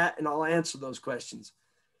the chat and I'll answer those questions.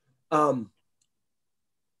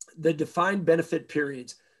 The defined benefit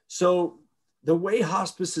periods. So the way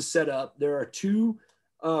hospice is set up, there are 2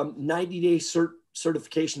 90-day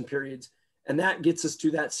certification periods, and that gets us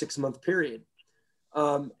to that 6-month period.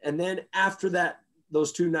 And then after that,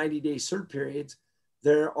 those 2 90-day cert periods,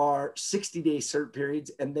 there are 60-day cert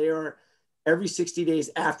periods, and they are every 60 days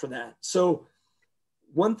after that. So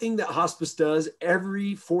one thing that hospice does,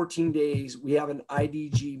 every 14 days, we have an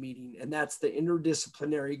IDG meeting, and that's the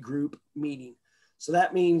interdisciplinary group meeting. So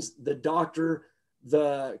that means the doctor,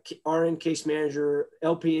 the RN case manager,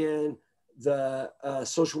 LPN, the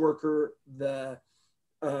social worker, the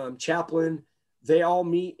chaplain, they all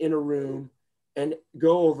meet in a room and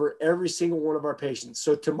go over every single one of our patients.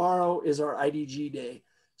 So tomorrow is our IDG day.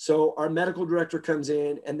 So our medical director comes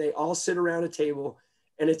in and they all sit around a table,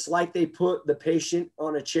 and it's like they put the patient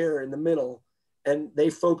on a chair in the middle and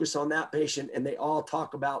they focus on that patient, and they all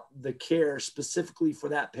talk about the care specifically for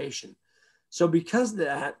that patient. So because of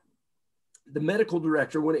that, the medical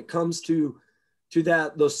director, when it comes to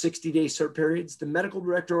those 60-day cert periods, the medical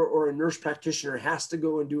director or a nurse practitioner has to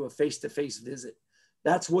go and do a face-to-face visit.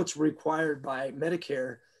 That's what's required by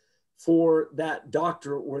Medicare for that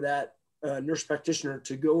doctor or that nurse practitioner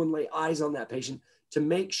to go and lay eyes on that patient, to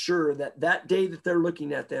make sure that that day that they're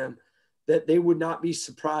looking at them, that they would not be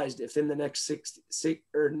surprised if in the next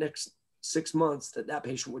next 6 months that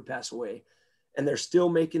patient would pass away, and they're still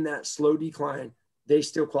making that slow decline. They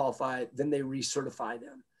still qualify, then they recertify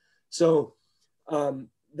them. So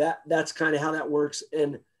that's kind of how that works.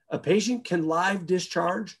 And a patient can live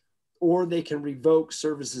discharge, or they can revoke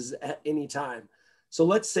services at any time. So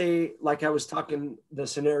let's say, like I was talking the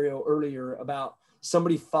scenario earlier about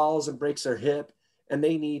somebody falls and breaks their hip and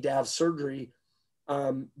they need to have surgery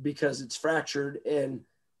because it's fractured, and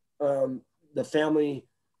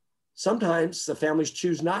sometimes the families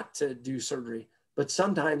choose not to do surgery, but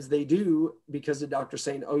sometimes they do because the doctor's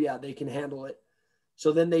saying, oh yeah, they can handle it.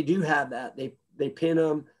 So then they do have that. They pin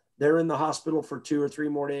them, they're in the hospital for 2 or 3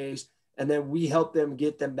 more days, and then we help them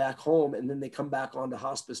get them back home, and then they come back onto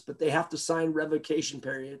hospice. But they have to sign revocation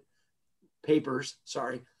papers,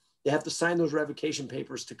 they have to sign those revocation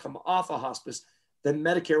papers to come off a hospice. Then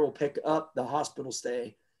Medicare will pick up the hospital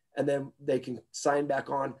stay, and then they can sign back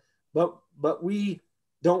on. But we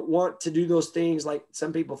don't want to do those things like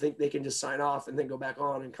some people think they can just sign off and then go back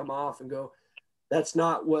on and come off and go. That's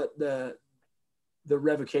not what the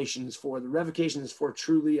revocation is for. The revocation is for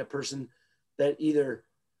truly a person that either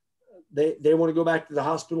they want to go back to the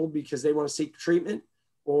hospital because they want to seek treatment,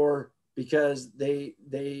 or because they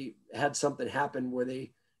had something happen where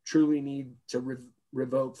they truly need to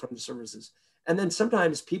revoke from the services. And then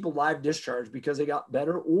sometimes people live discharge because they got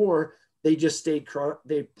better, or they just they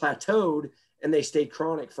plateaued and they stayed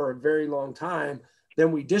chronic for a very long time.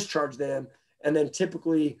 Then we discharge them, and then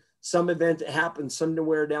typically some event that happens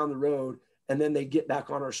somewhere down the road, and then they get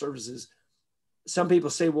back on our services. Some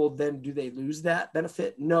people say, well, then do they lose that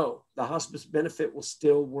benefit? No, the hospice benefit will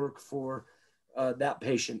still work for that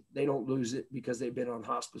patient. They don't lose it because they've been on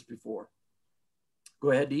hospice before.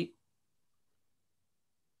 Go ahead, Dee.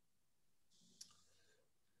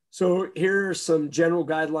 So here are some general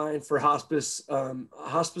guidelines for hospice.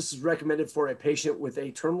 Hospice is recommended for a patient with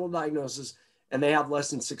a terminal diagnosis and they have less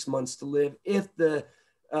than 6 months to live if the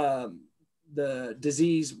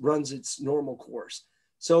disease runs its normal course.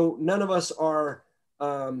 So none of us are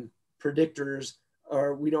predictors,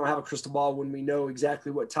 or we don't have a crystal ball when we know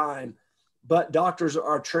exactly what time, but doctors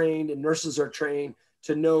are trained and nurses are trained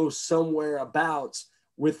to know somewhere abouts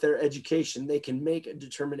with their education. They can make a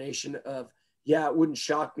determination of, yeah, it wouldn't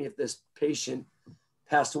shock me if this patient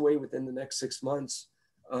passed away within the next 6 months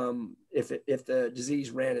if the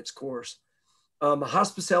disease ran its course.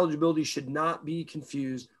 Hospice eligibility should not be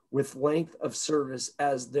confused with length of service,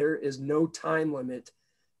 as there is no time limit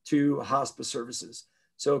to hospice services.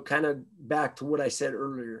 So kind of back to what I said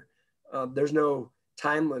earlier, there's no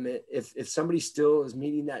time limit. If somebody still is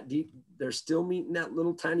meeting that they're still meeting that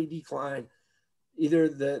little tiny decline, either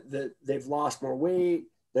they've lost more weight,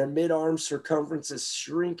 their mid-arm circumference is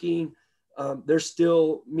shrinking, they're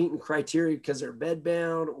still meeting criteria because they're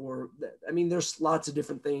bedbound, or I mean, there's lots of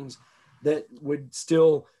different things that would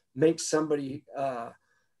still make somebody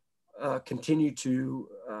continue to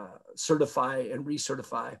certify and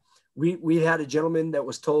recertify. We had a gentleman that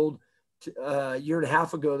was told a year and a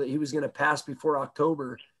half ago that he was going to pass before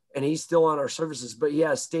October, and he's still on our services, but he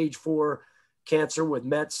has stage 4 cancer with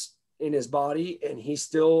Mets in his body, and he's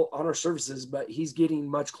still on our services, but he's getting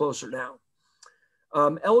much closer now.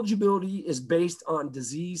 Eligibility is based on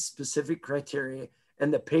disease-specific criteria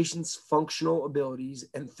and the patient's functional abilities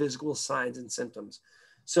and physical signs and symptoms.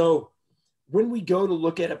 So when we go to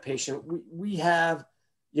look at a patient, we have,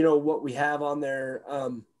 what we have on their,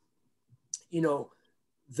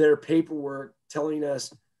 their paperwork telling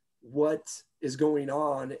us what is going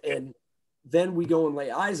on. And then we go and lay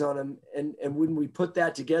eyes on them. And when we put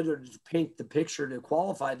that together to paint the picture to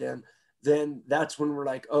qualify them, then that's when we're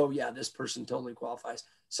like, oh yeah, this person totally qualifies.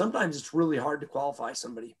 Sometimes it's really hard to qualify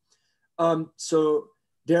somebody. So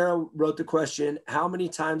Dara wrote the question, how many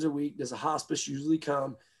times a week does a hospice usually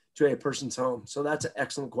come to a person's home? So that's an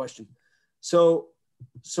excellent question. So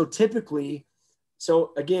typically,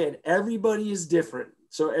 so again, everybody is different.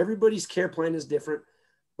 So everybody's care plan is different,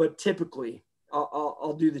 but typically,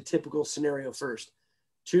 I'll do the typical scenario first.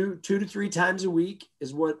 2 to 3 times a week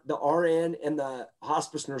is what the RN and the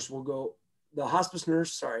hospice nurse will go. The hospice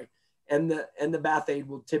nurse, sorry, and the bath aide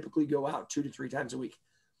will typically go out 2 to 3 times a week.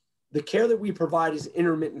 The care that we provide is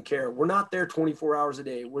intermittent care. We're not there 24 hours a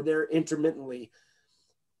day. We're there intermittently.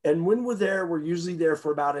 And when we're there, we're usually there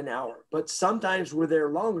for about an hour. But sometimes we're there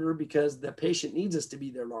longer because the patient needs us to be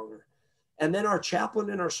there longer. And then our chaplain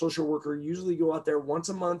and our social worker usually go out there once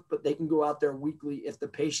a month, but they can go out there weekly if the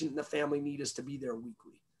patient and the family need us to be there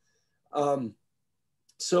weekly.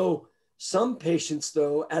 So some patients,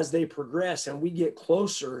 though, as they progress and we get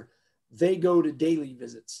closer, they go to daily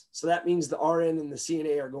visits. So that means the RN and the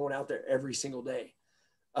CNA are going out there every single day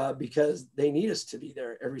because they need us to be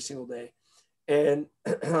there every single day. And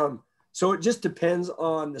so it just depends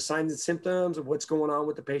on the signs and symptoms of what's going on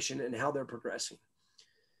with the patient and how they're progressing.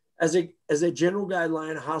 As a general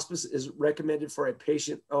guideline, hospice is recommended for a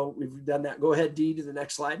patient. Oh, we've done that. Go ahead, Dee, to the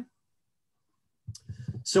next slide.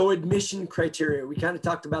 So admission criteria, we kind of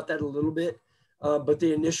talked about that a little bit, but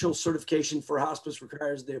the initial certification for hospice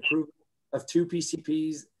requires the approval of 2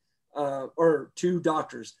 PCPs or 2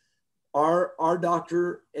 doctors. Our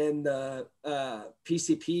doctor and the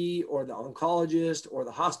PCP or the oncologist or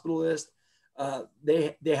the hospitalist,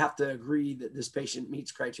 they have to agree that this patient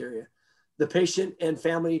meets criteria. The patient and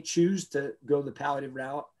family choose to go the palliative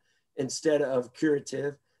route instead of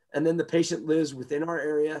curative. And then the patient lives within our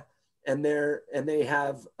area and they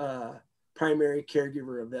have a primary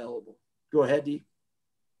caregiver available. Go ahead, Dee.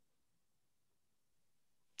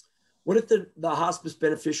 What if the hospice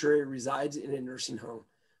beneficiary resides in a nursing home?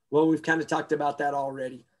 Well, we've kind of talked about that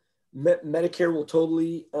already. Medicare will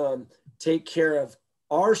totally take care of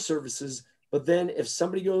our services, but then if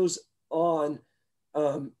somebody goes on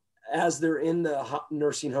as they're in the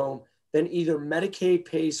nursing home, then either Medicaid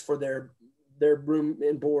pays for their room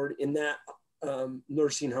and board in that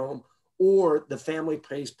nursing home, or the family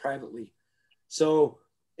pays privately. So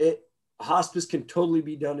hospice can totally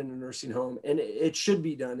be done in a nursing home, and it should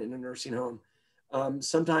be done in a nursing home.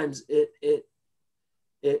 Sometimes it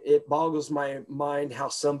boggles my mind how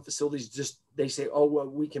some facilities they say, oh, well,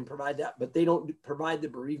 we can provide that, but they don't provide the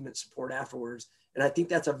bereavement support afterwards. And I think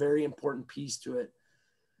that's a very important piece to it.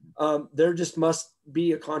 There just must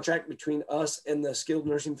be a contract between us and the skilled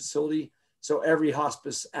nursing facility. So every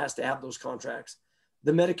hospice has to have those contracts.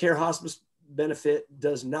 The Medicare hospice benefit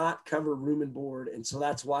does not cover room and board. And so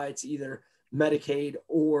that's why it's either Medicaid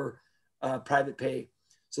or private pay.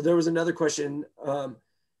 So there was another question.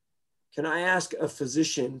 Can I ask a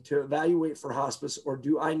physician to evaluate for hospice, or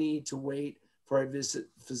do I need to wait for a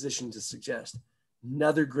physician to suggest?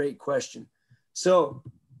 Another great question. So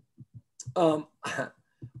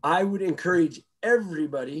I would encourage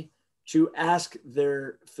everybody to ask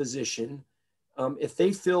their physician if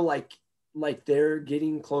they feel like they're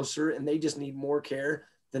getting closer and they just need more care,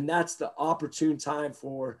 then that's the opportune time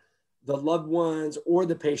for the loved ones or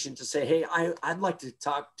the patient to say, hey, I'd like to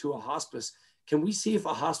talk to a hospice. Can we see if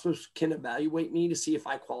a hospice can evaluate me to see if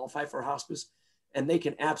I qualify for hospice? And they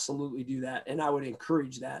can absolutely do that. And I would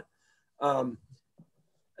encourage that.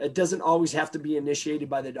 It doesn't always have to be initiated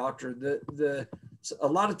by the doctor. A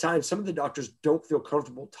lot of times, some of the doctors don't feel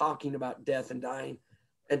comfortable talking about death and dying.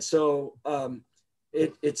 And so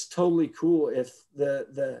it's totally cool if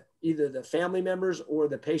either the family members or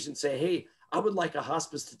the patient say, hey, I would like a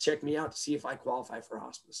hospice to check me out to see if I qualify for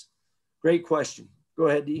hospice. Great question. Go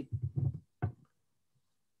ahead, Dee.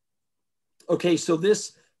 Okay, so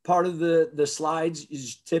this part of the slides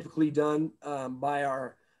is typically done by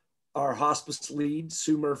our hospice lead,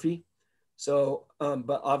 Sue Murphy. So,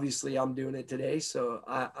 but obviously I'm doing it today, so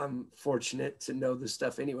I'm fortunate to know this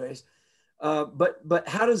stuff anyways. But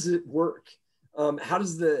how does it work? How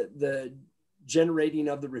does the generating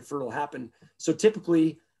of the referral happen? So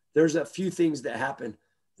typically there's a few things that happen.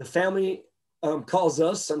 The family calls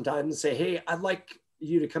us sometimes and say, hey, I'd like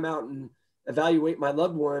you to come out and evaluate my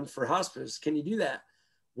loved one for hospice. Can you do that?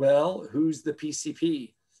 Well, who's the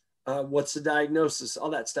PCP? What's the diagnosis? All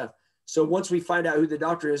that stuff. So once we find out who the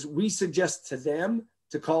doctor is, we suggest to them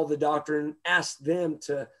to call the doctor and ask them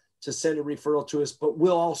to send a referral to us, but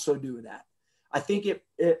we'll also do that. I think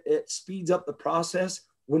it speeds up the process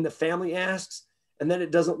when the family asks, and then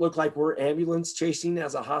it doesn't look like we're ambulance chasing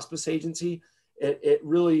as a hospice agency. It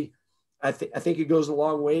really, I think it goes a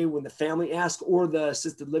long way when the family asks or the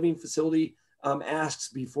assisted living facility asks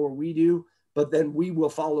before we do, but then we will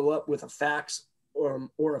follow up with a fax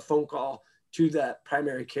or a phone call to that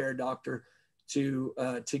primary care doctor to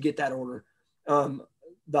get that order.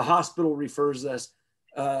 The hospital refers us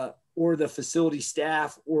or the facility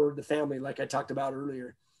staff or the family, like I talked about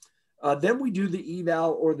earlier. Then we do the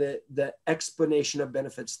eval or the explanation of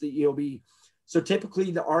benefits, the EOB. So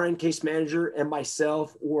typically the RN case manager and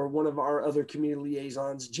myself or one of our other community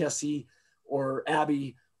liaisons, Jesse or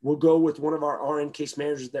Abby, will go with one of our RN case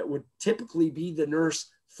managers that would typically be the nurse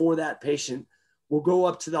for that patient. We'll go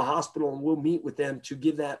up to the hospital and we'll meet with them to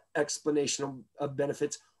give that explanation of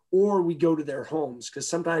benefits, or we go to their homes because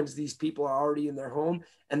sometimes these people are already in their home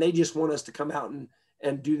and they just want us to come out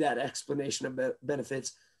and do that explanation of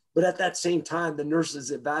benefits. But at that same time, the nurse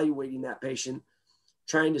is evaluating that patient,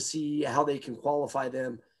 trying to see how they can qualify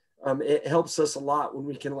them. It helps us a lot when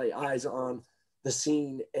we can lay eyes on the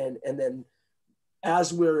scene. And then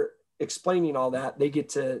as we're explaining all that, they get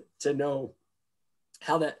to know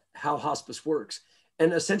how hospice works.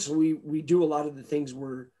 And essentially we do a lot of the things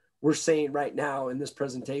we're saying right now in this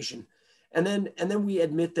presentation. And then we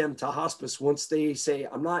admit them to hospice once they say,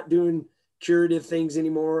 I'm not doing curative things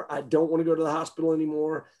anymore. I don't want to go to the hospital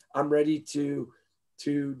anymore. I'm ready to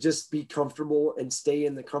just be comfortable and stay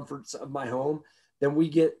in the comforts of my home. Then we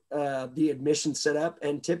get the admission set up.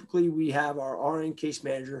 And typically we have our RN case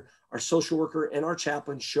manager, our social worker, and our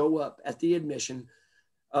chaplain show up at the admission.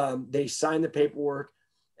 They sign the paperwork.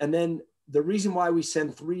 And then the reason why we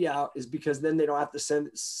send 3 out is because then they don't have to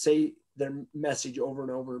say their message over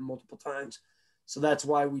and over multiple times. So that's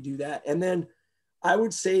why we do that. And then I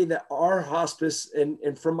would say that our hospice,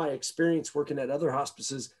 and from my experience working at other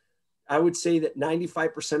hospices, I would say that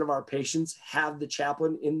 95% of our patients have the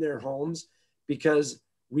chaplain in their homes because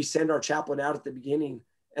we send our chaplain out at the beginning.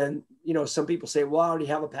 And, some people say, well, I already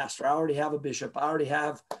have a pastor. I already have a bishop. I already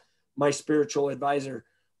have my spiritual advisor.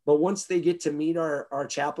 But once they get to meet our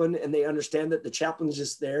chaplain and they understand that the chaplain is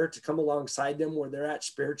just there to come alongside them where they're at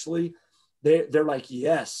spiritually, they're like,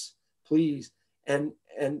 yes, please. And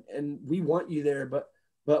we want you there,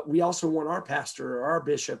 but we also want our pastor or our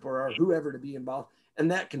bishop or our whoever to be involved. And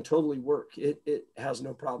that can totally work. It has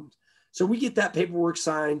no problems. So we get that paperwork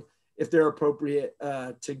signed if they're appropriate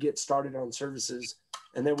to get started on services.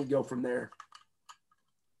 And then we go from there.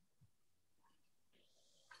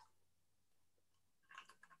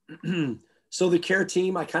 So the care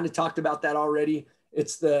team, I kind of talked about that already.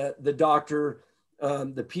 It's the doctor,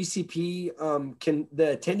 the PCP,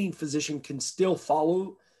 the attending physician can still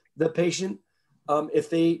follow the patient if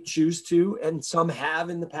they choose to, and some have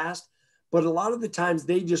in the past. But a lot of the times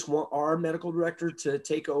they just want our medical director to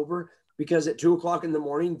take over, because at 2 o'clock in the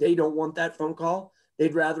morning, they don't want that phone call.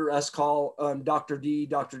 They'd rather us call Dr. D,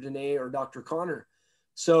 Dr. Danae, or Dr. Connor.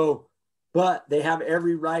 So, but they have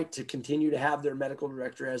every right to continue to have their medical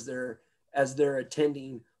director as their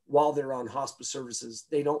attending while they're on hospice services.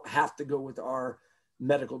 They don't have to go with our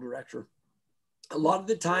medical director. A lot of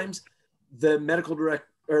the times, the medical director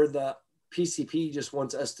or the PCP just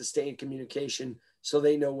wants us to stay in communication so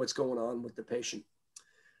they know what's going on with the patient.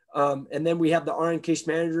 And then we have the RN case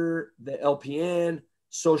manager, the LPN,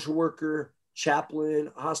 social worker,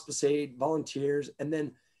 chaplain, hospice aide, volunteers. And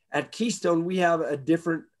then at Keystone, we have a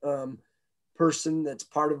different person that's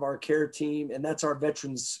part of our care team, and that's our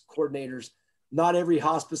veterans coordinators. Not every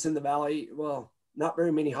hospice in the Valley, well, not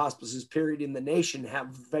very many hospices, period, in the nation have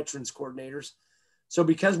veterans coordinators. So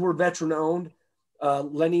because we're veteran owned,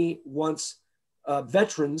 Lenny wants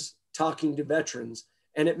veterans talking to veterans,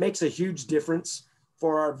 and it makes a huge difference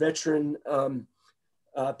for our veteran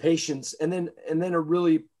patients. And then a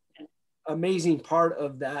really amazing part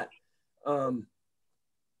of that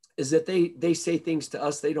is that they say things to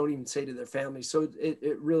us they don't even say to their family. So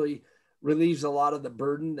it really relieves a lot of the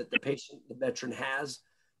burden that the veteran has.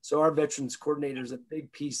 So our veterans coordinator is a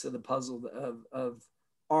big piece of the puzzle of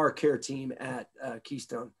our care team at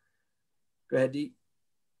Keystone. Go ahead, Dee.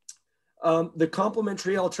 The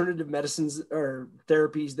complementary alternative medicines or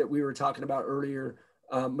therapies that we were talking about earlier,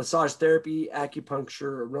 massage therapy,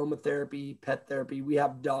 acupuncture, aromatherapy, pet therapy. We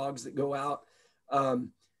have dogs that go out.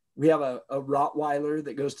 We have a Rottweiler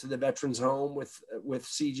that goes to the veterans home with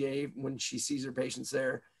CJ when she sees her patients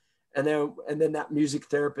there. And then that music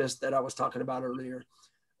therapist that I was talking about earlier.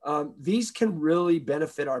 These can really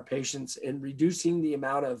benefit our patients in reducing the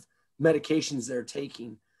amount of medications they're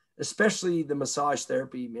taking, especially the massage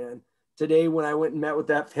therapy, man. Today, when I went and met with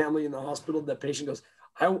that family in the hospital, the patient goes,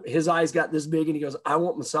 his eyes got this big and he goes, I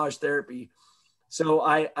want massage therapy. So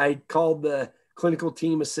I called the clinical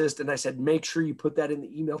team assist and I said, make sure you put that in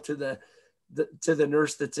the email to the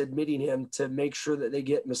nurse that's admitting him to make sure that they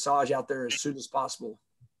get massage out there as soon as possible.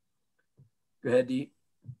 Go ahead, Dee.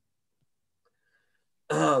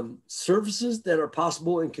 Services that are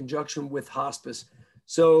possible in conjunction with hospice.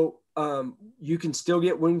 So you can still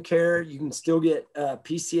get wound care, you can still get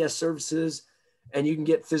PCS services, and you can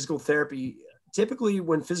get physical therapy. Typically,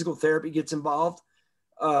 when physical therapy gets involved,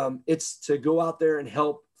 it's to go out there and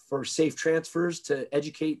help for safe transfers, to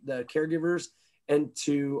educate the caregivers, and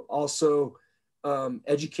to also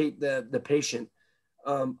educate the patient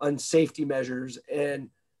on safety measures, and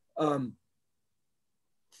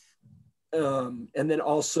then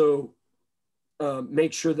also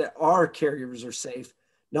make sure that our caregivers are safe.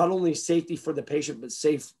 Not only safety for the patient, but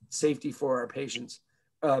safety for our patients,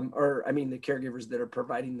 the caregivers that are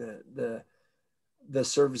providing the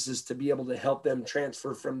services to be able to help them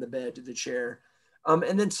transfer from the bed to the chair.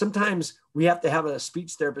 And then sometimes we have to have a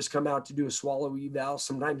speech therapist come out to do a swallow eval.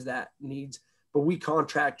 Sometimes that needs, but we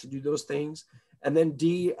contract to do those things. And then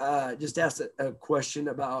Dee just asked a question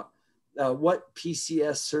about what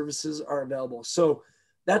PCS services are available. So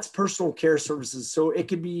that's personal care services. So it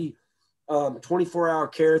could be 24-hour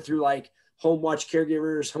care through like home watch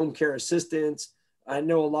caregivers, home care assistants. I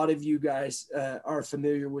know a lot of you guys are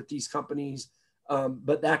familiar with these companies,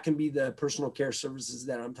 but that can be the personal care services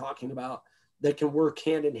that I'm talking about that can work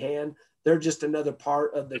hand in hand. They're just another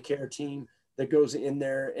part of the care team that goes in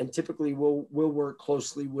there, and typically we'll work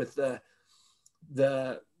closely with the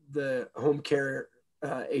home care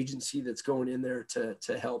agency that's going in there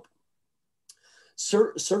to help.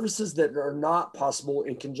 Services that are not possible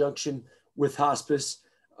in conjunction with hospice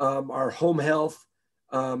are home health,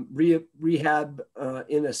 rehab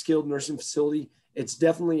in a skilled nursing facility. It's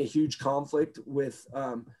definitely a huge conflict with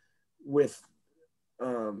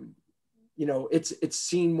it's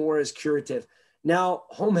seen more as curative. Now,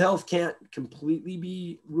 home health can't completely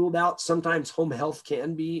be ruled out. Sometimes home health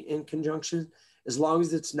can be in conjunction as long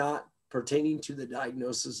as it's not pertaining to the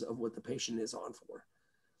diagnosis of what the patient is on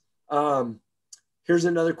for. Here's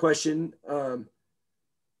another question.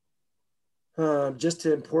 Just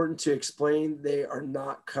important to explain, they are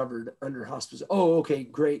not covered under hospice. Oh, okay,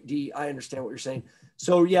 great, D. I understand what you're saying.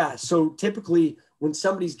 So yeah, so typically when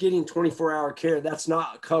somebody's getting 24-hour care, that's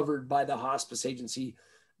not covered by the hospice agency.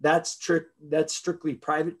 That's strictly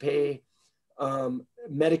private pay.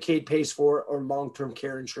 Medicaid pays for it, or long-term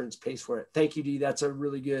care insurance pays for it. Thank you, D. That's a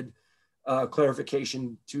really good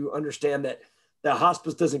clarification to understand that the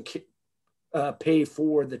hospice doesn't pay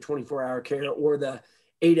for the 24-hour care or the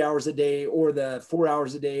 8 hours a day or the 4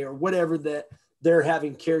 hours a day or whatever that they're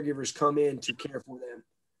having caregivers come in to care for them.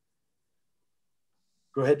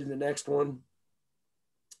 Go ahead to the next one.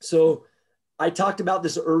 So I talked about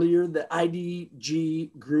this earlier. The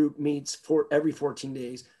IDG group meets for every 14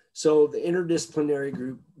 days. So the interdisciplinary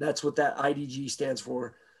group, that's what that IDG stands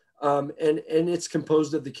for. And it's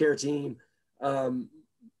composed of the care team. Again,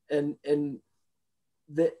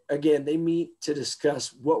 they meet to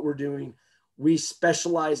discuss what we're doing. We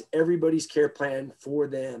specialize everybody's care plan for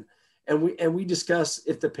them. And we discuss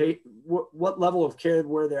if what level of care,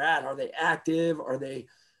 where they're at. Are they active? Are they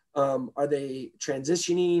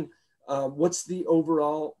transitioning? What's the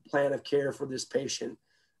overall plan of care for this patient?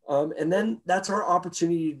 And then that's our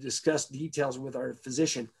opportunity to discuss details with our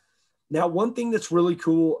physician. Now, one thing that's really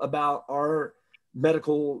cool about our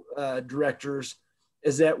medical directors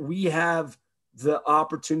is that we have the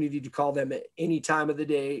opportunity to call them at any time of the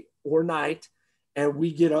day or night, and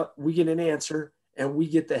we get an answer, and we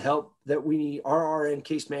get the help that we need. Our RN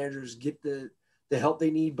case managers get the help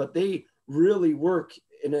they need, but they really work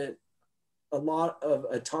in a lot of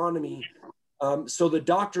autonomy. So the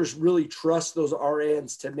doctors really trust those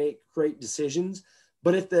RNs to make great decisions.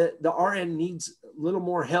 But if the RN needs a little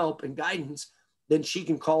more help and guidance, then she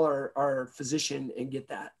can call our physician and get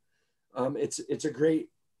that. It's a great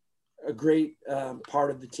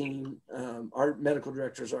part of the team. Our medical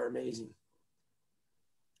directors are amazing.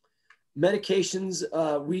 Medications,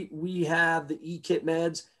 we have the E-kit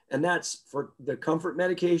meds, and that's for the comfort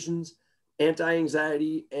medications,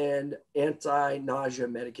 anti-anxiety, and anti-nausea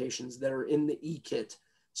medications that are in the E-kit.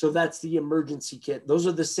 So that's the emergency kit. Those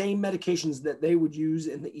are the same medications that they would use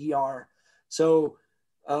in the ER. So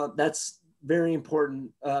that's very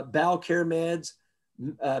important. Bowel care meds,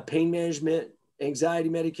 pain management, anxiety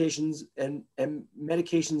medications, and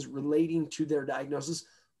medications relating to their diagnosis.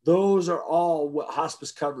 Those are all what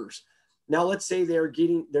hospice covers. Now, let's say they're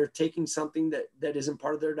taking something that isn't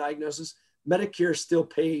part of their diagnosis. Medicare still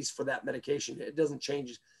pays for that medication. It doesn't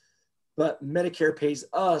change. But Medicare pays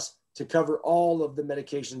us to cover all of the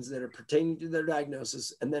medications that are pertaining to their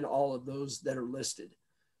diagnosis, and then all of those that are listed.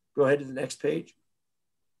 Go ahead to the next page.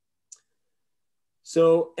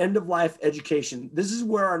 So end-of-life education. This is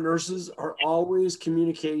where our nurses are always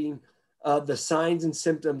communicating the signs and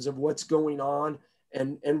symptoms of what's going on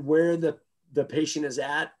and where the patient is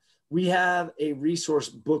at. We have a resource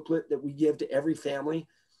booklet that we give to every family,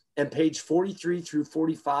 and page 43 through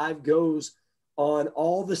 45 goes on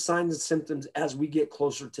all the signs and symptoms as we get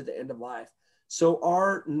closer to the end of life. So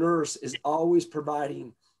our nurse is always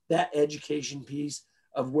providing that education piece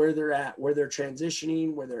of where they're at, where they're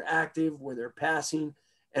transitioning, where they're active, where they're passing,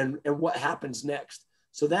 and what happens next.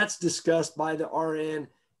 So that's discussed by the RN,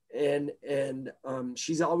 and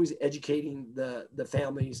she's always educating the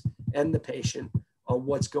families and the patient on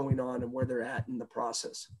what's going on and where they're at in the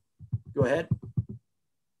process. Go ahead.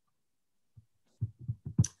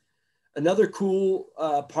 Another cool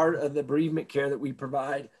part of the bereavement care that we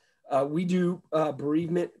provide, we do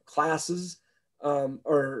bereavement classes,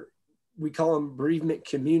 or we call them bereavement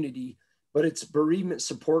community, but it's bereavement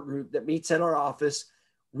support group that meets at our office.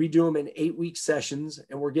 We do them in 8-week sessions,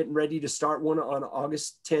 and we're getting ready to start one on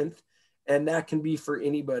August 10th. And that can be for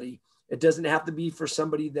anybody. It doesn't have to be for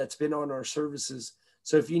somebody that's been on our services.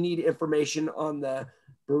 So if you need information on the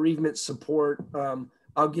bereavement support,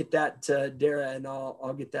 I'll get that to Dara, and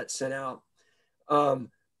I'll get that sent out.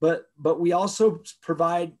 But we also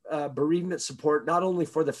provide bereavement support, not only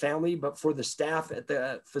for the family, but for the staff at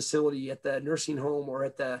the facility, at the nursing home, or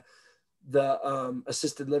at the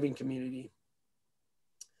assisted living community.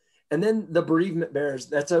 And then the bereavement bears,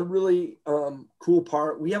 that's a really cool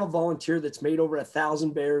part. We have a volunteer that's made over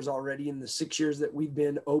 1,000 bears already in the 6 years that we've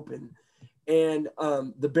been open. And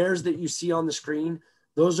the bears that you see on the screen,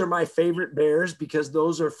 those are my favorite bears, because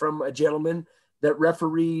those are from a gentleman that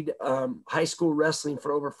refereed high school wrestling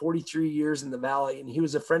for over 43 years in the Valley. And he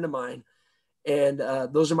was a friend of mine. And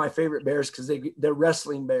those are my favorite bears because they're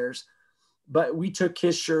wrestling bears. But we took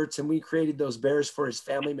his shirts and we created those bears for his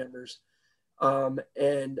family members.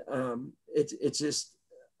 It's just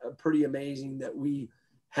pretty amazing that we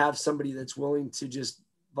have somebody that's willing to just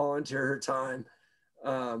volunteer her time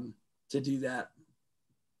to do that.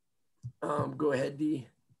 Go ahead, Dee.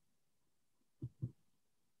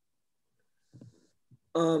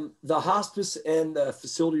 The hospice and the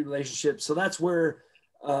facility relationship. So that's where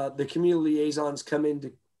the community liaisons come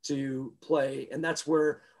into play. And that's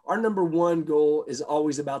where our number one goal is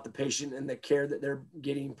always about the patient and the care that they're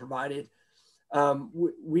getting provided.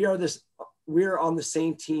 We are on the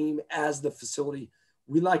same team as the facility.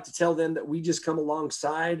 We like to tell them that we just come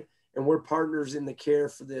alongside and we're partners in the care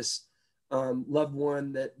for this loved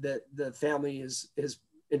one that the family is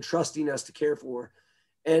entrusting us to care for.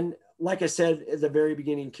 And like I said at the very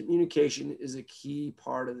beginning, communication is a key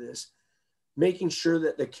part of this. Making sure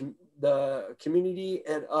that the community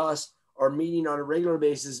and us are meeting on a regular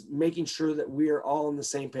basis, making sure that we are all on the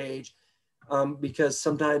same page, because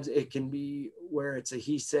sometimes it can be where it's a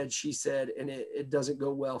he said, she said, and it doesn't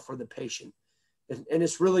go well for the patient. And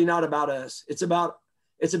it's really not about us. It's about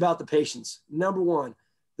the patients. Number one,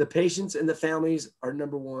 the patients and the families are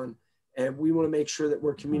number one. And we want to make sure that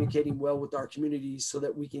we're communicating well with our communities so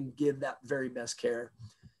that we can give that very best care.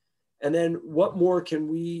 And then what more can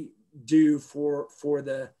we do for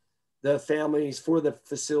the families, for the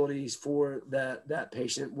facilities, for that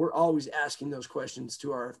patient? We're always asking those questions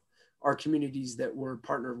to our communities that we're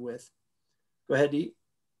partnered with. Go ahead, Dee.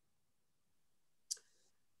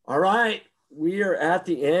 All right, we are at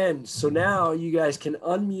the end. So now you guys can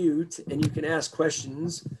unmute and you can ask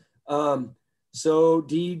questions. So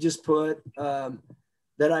Dee just put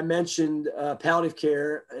that I mentioned palliative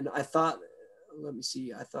care, and I thought, let me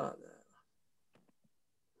see,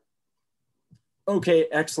 okay,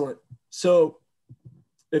 excellent. So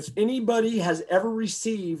if anybody has ever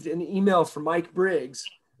received an email from Mike Briggs,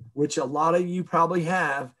 which a lot of you probably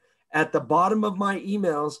have, at the bottom of my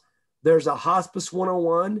emails, there's a Hospice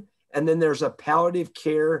 101, and then there's a palliative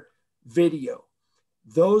care video.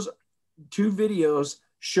 Those two videos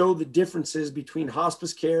show the differences between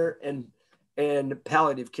hospice care and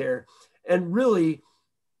palliative care. And really,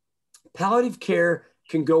 palliative care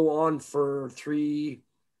can go on for 3,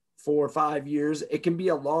 4, 5 years. It can be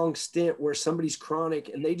a long stint where somebody's chronic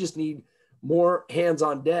and they just need more hands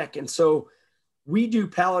on deck. And so we do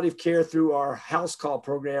palliative care through our house call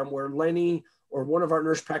program, where Lenny or one of our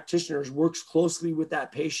nurse practitioners works closely with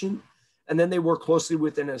that patient. And then they work closely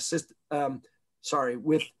with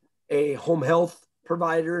with a home health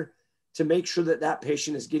provider to make sure that that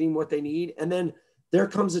patient is getting what they need. And then there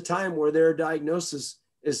comes a time where their diagnosis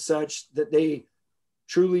is such that they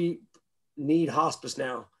truly need hospice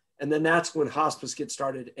now. And then that's when hospice gets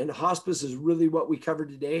started. And hospice is really what we covered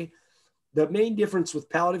today. The main difference with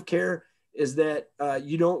palliative care is that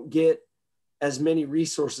you don't get as many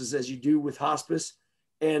resources as you do with hospice.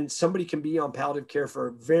 And somebody can be on palliative care for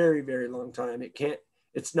a very, very long time.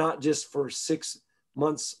 It's not just for 6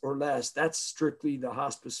 months or less. That's strictly the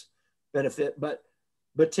hospice benefit. But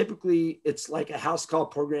typically it's like a house call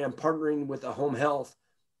program partnering with a home health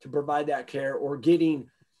to provide that care, or getting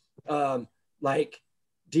like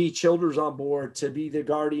Dee Childers on board to be the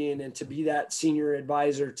guardian and to be that senior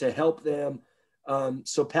advisor to help them.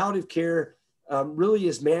 So palliative care really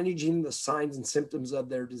is managing the signs and symptoms of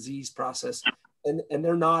their disease process. And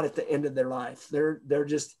they're not at the end of their life.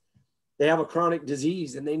 They have a chronic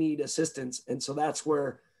disease and they need assistance. And so that's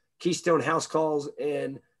where Keystone House Calls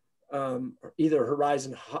and either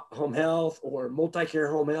Horizon Home Health or Multi-Care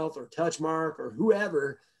Home Health or Touchmark or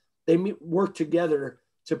whoever, they work together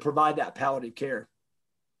to provide that palliative care.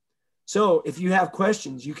 So if you have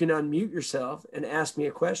questions, you can unmute yourself and ask me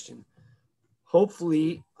a question.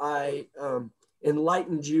 Hopefully I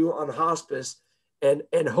enlightened you on hospice, and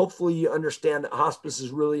hopefully you understand that hospice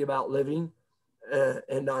is really about living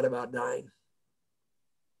and not about dying.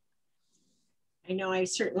 I know I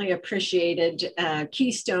certainly appreciated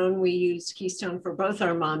Keystone. We used Keystone for both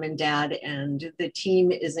our mom and dad, and the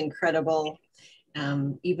team is incredible,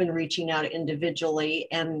 even reaching out individually.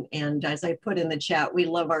 And as I put in the chat, we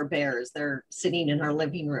love our bears. They're sitting in our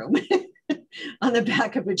living room on the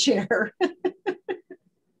back of a chair.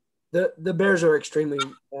 The bears are extremely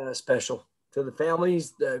special to the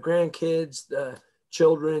families, the grandkids, the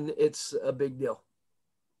children. It's a big deal.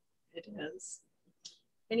 It is.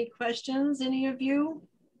 Any questions, any of you?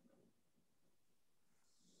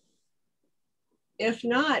 If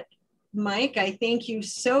not, Mike, I thank you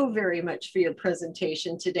so very much for your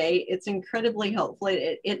presentation today. It's incredibly helpful.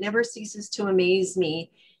 It never ceases to amaze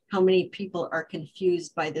me how many people are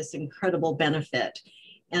confused by this incredible benefit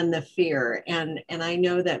and the fear. And I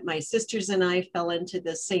know that my sisters and I fell into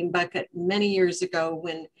the same bucket many years ago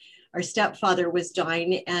when our stepfather was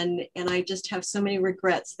dying, and I just have so many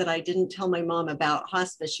regrets that I didn't tell my mom about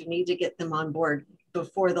hospice. You need to get them on board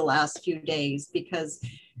before the last few days, because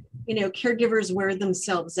caregivers wear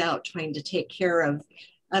themselves out trying to take care of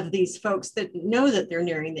these folks that know that they're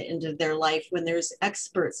nearing the end of their life, when there's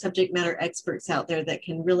experts, subject matter experts out there that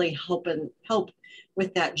can really help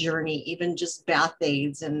with that journey, even just bath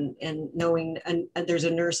aids and knowing, and there's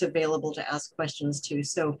a nurse available to ask questions to.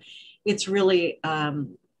 So it's really,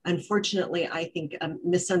 unfortunately, I think a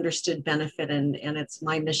misunderstood benefit, and it's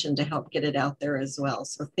my mission to help get it out there as well.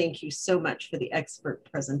 So thank you so much for the expert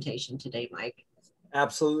presentation today, Mike.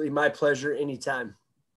 Absolutely. My pleasure. Anytime.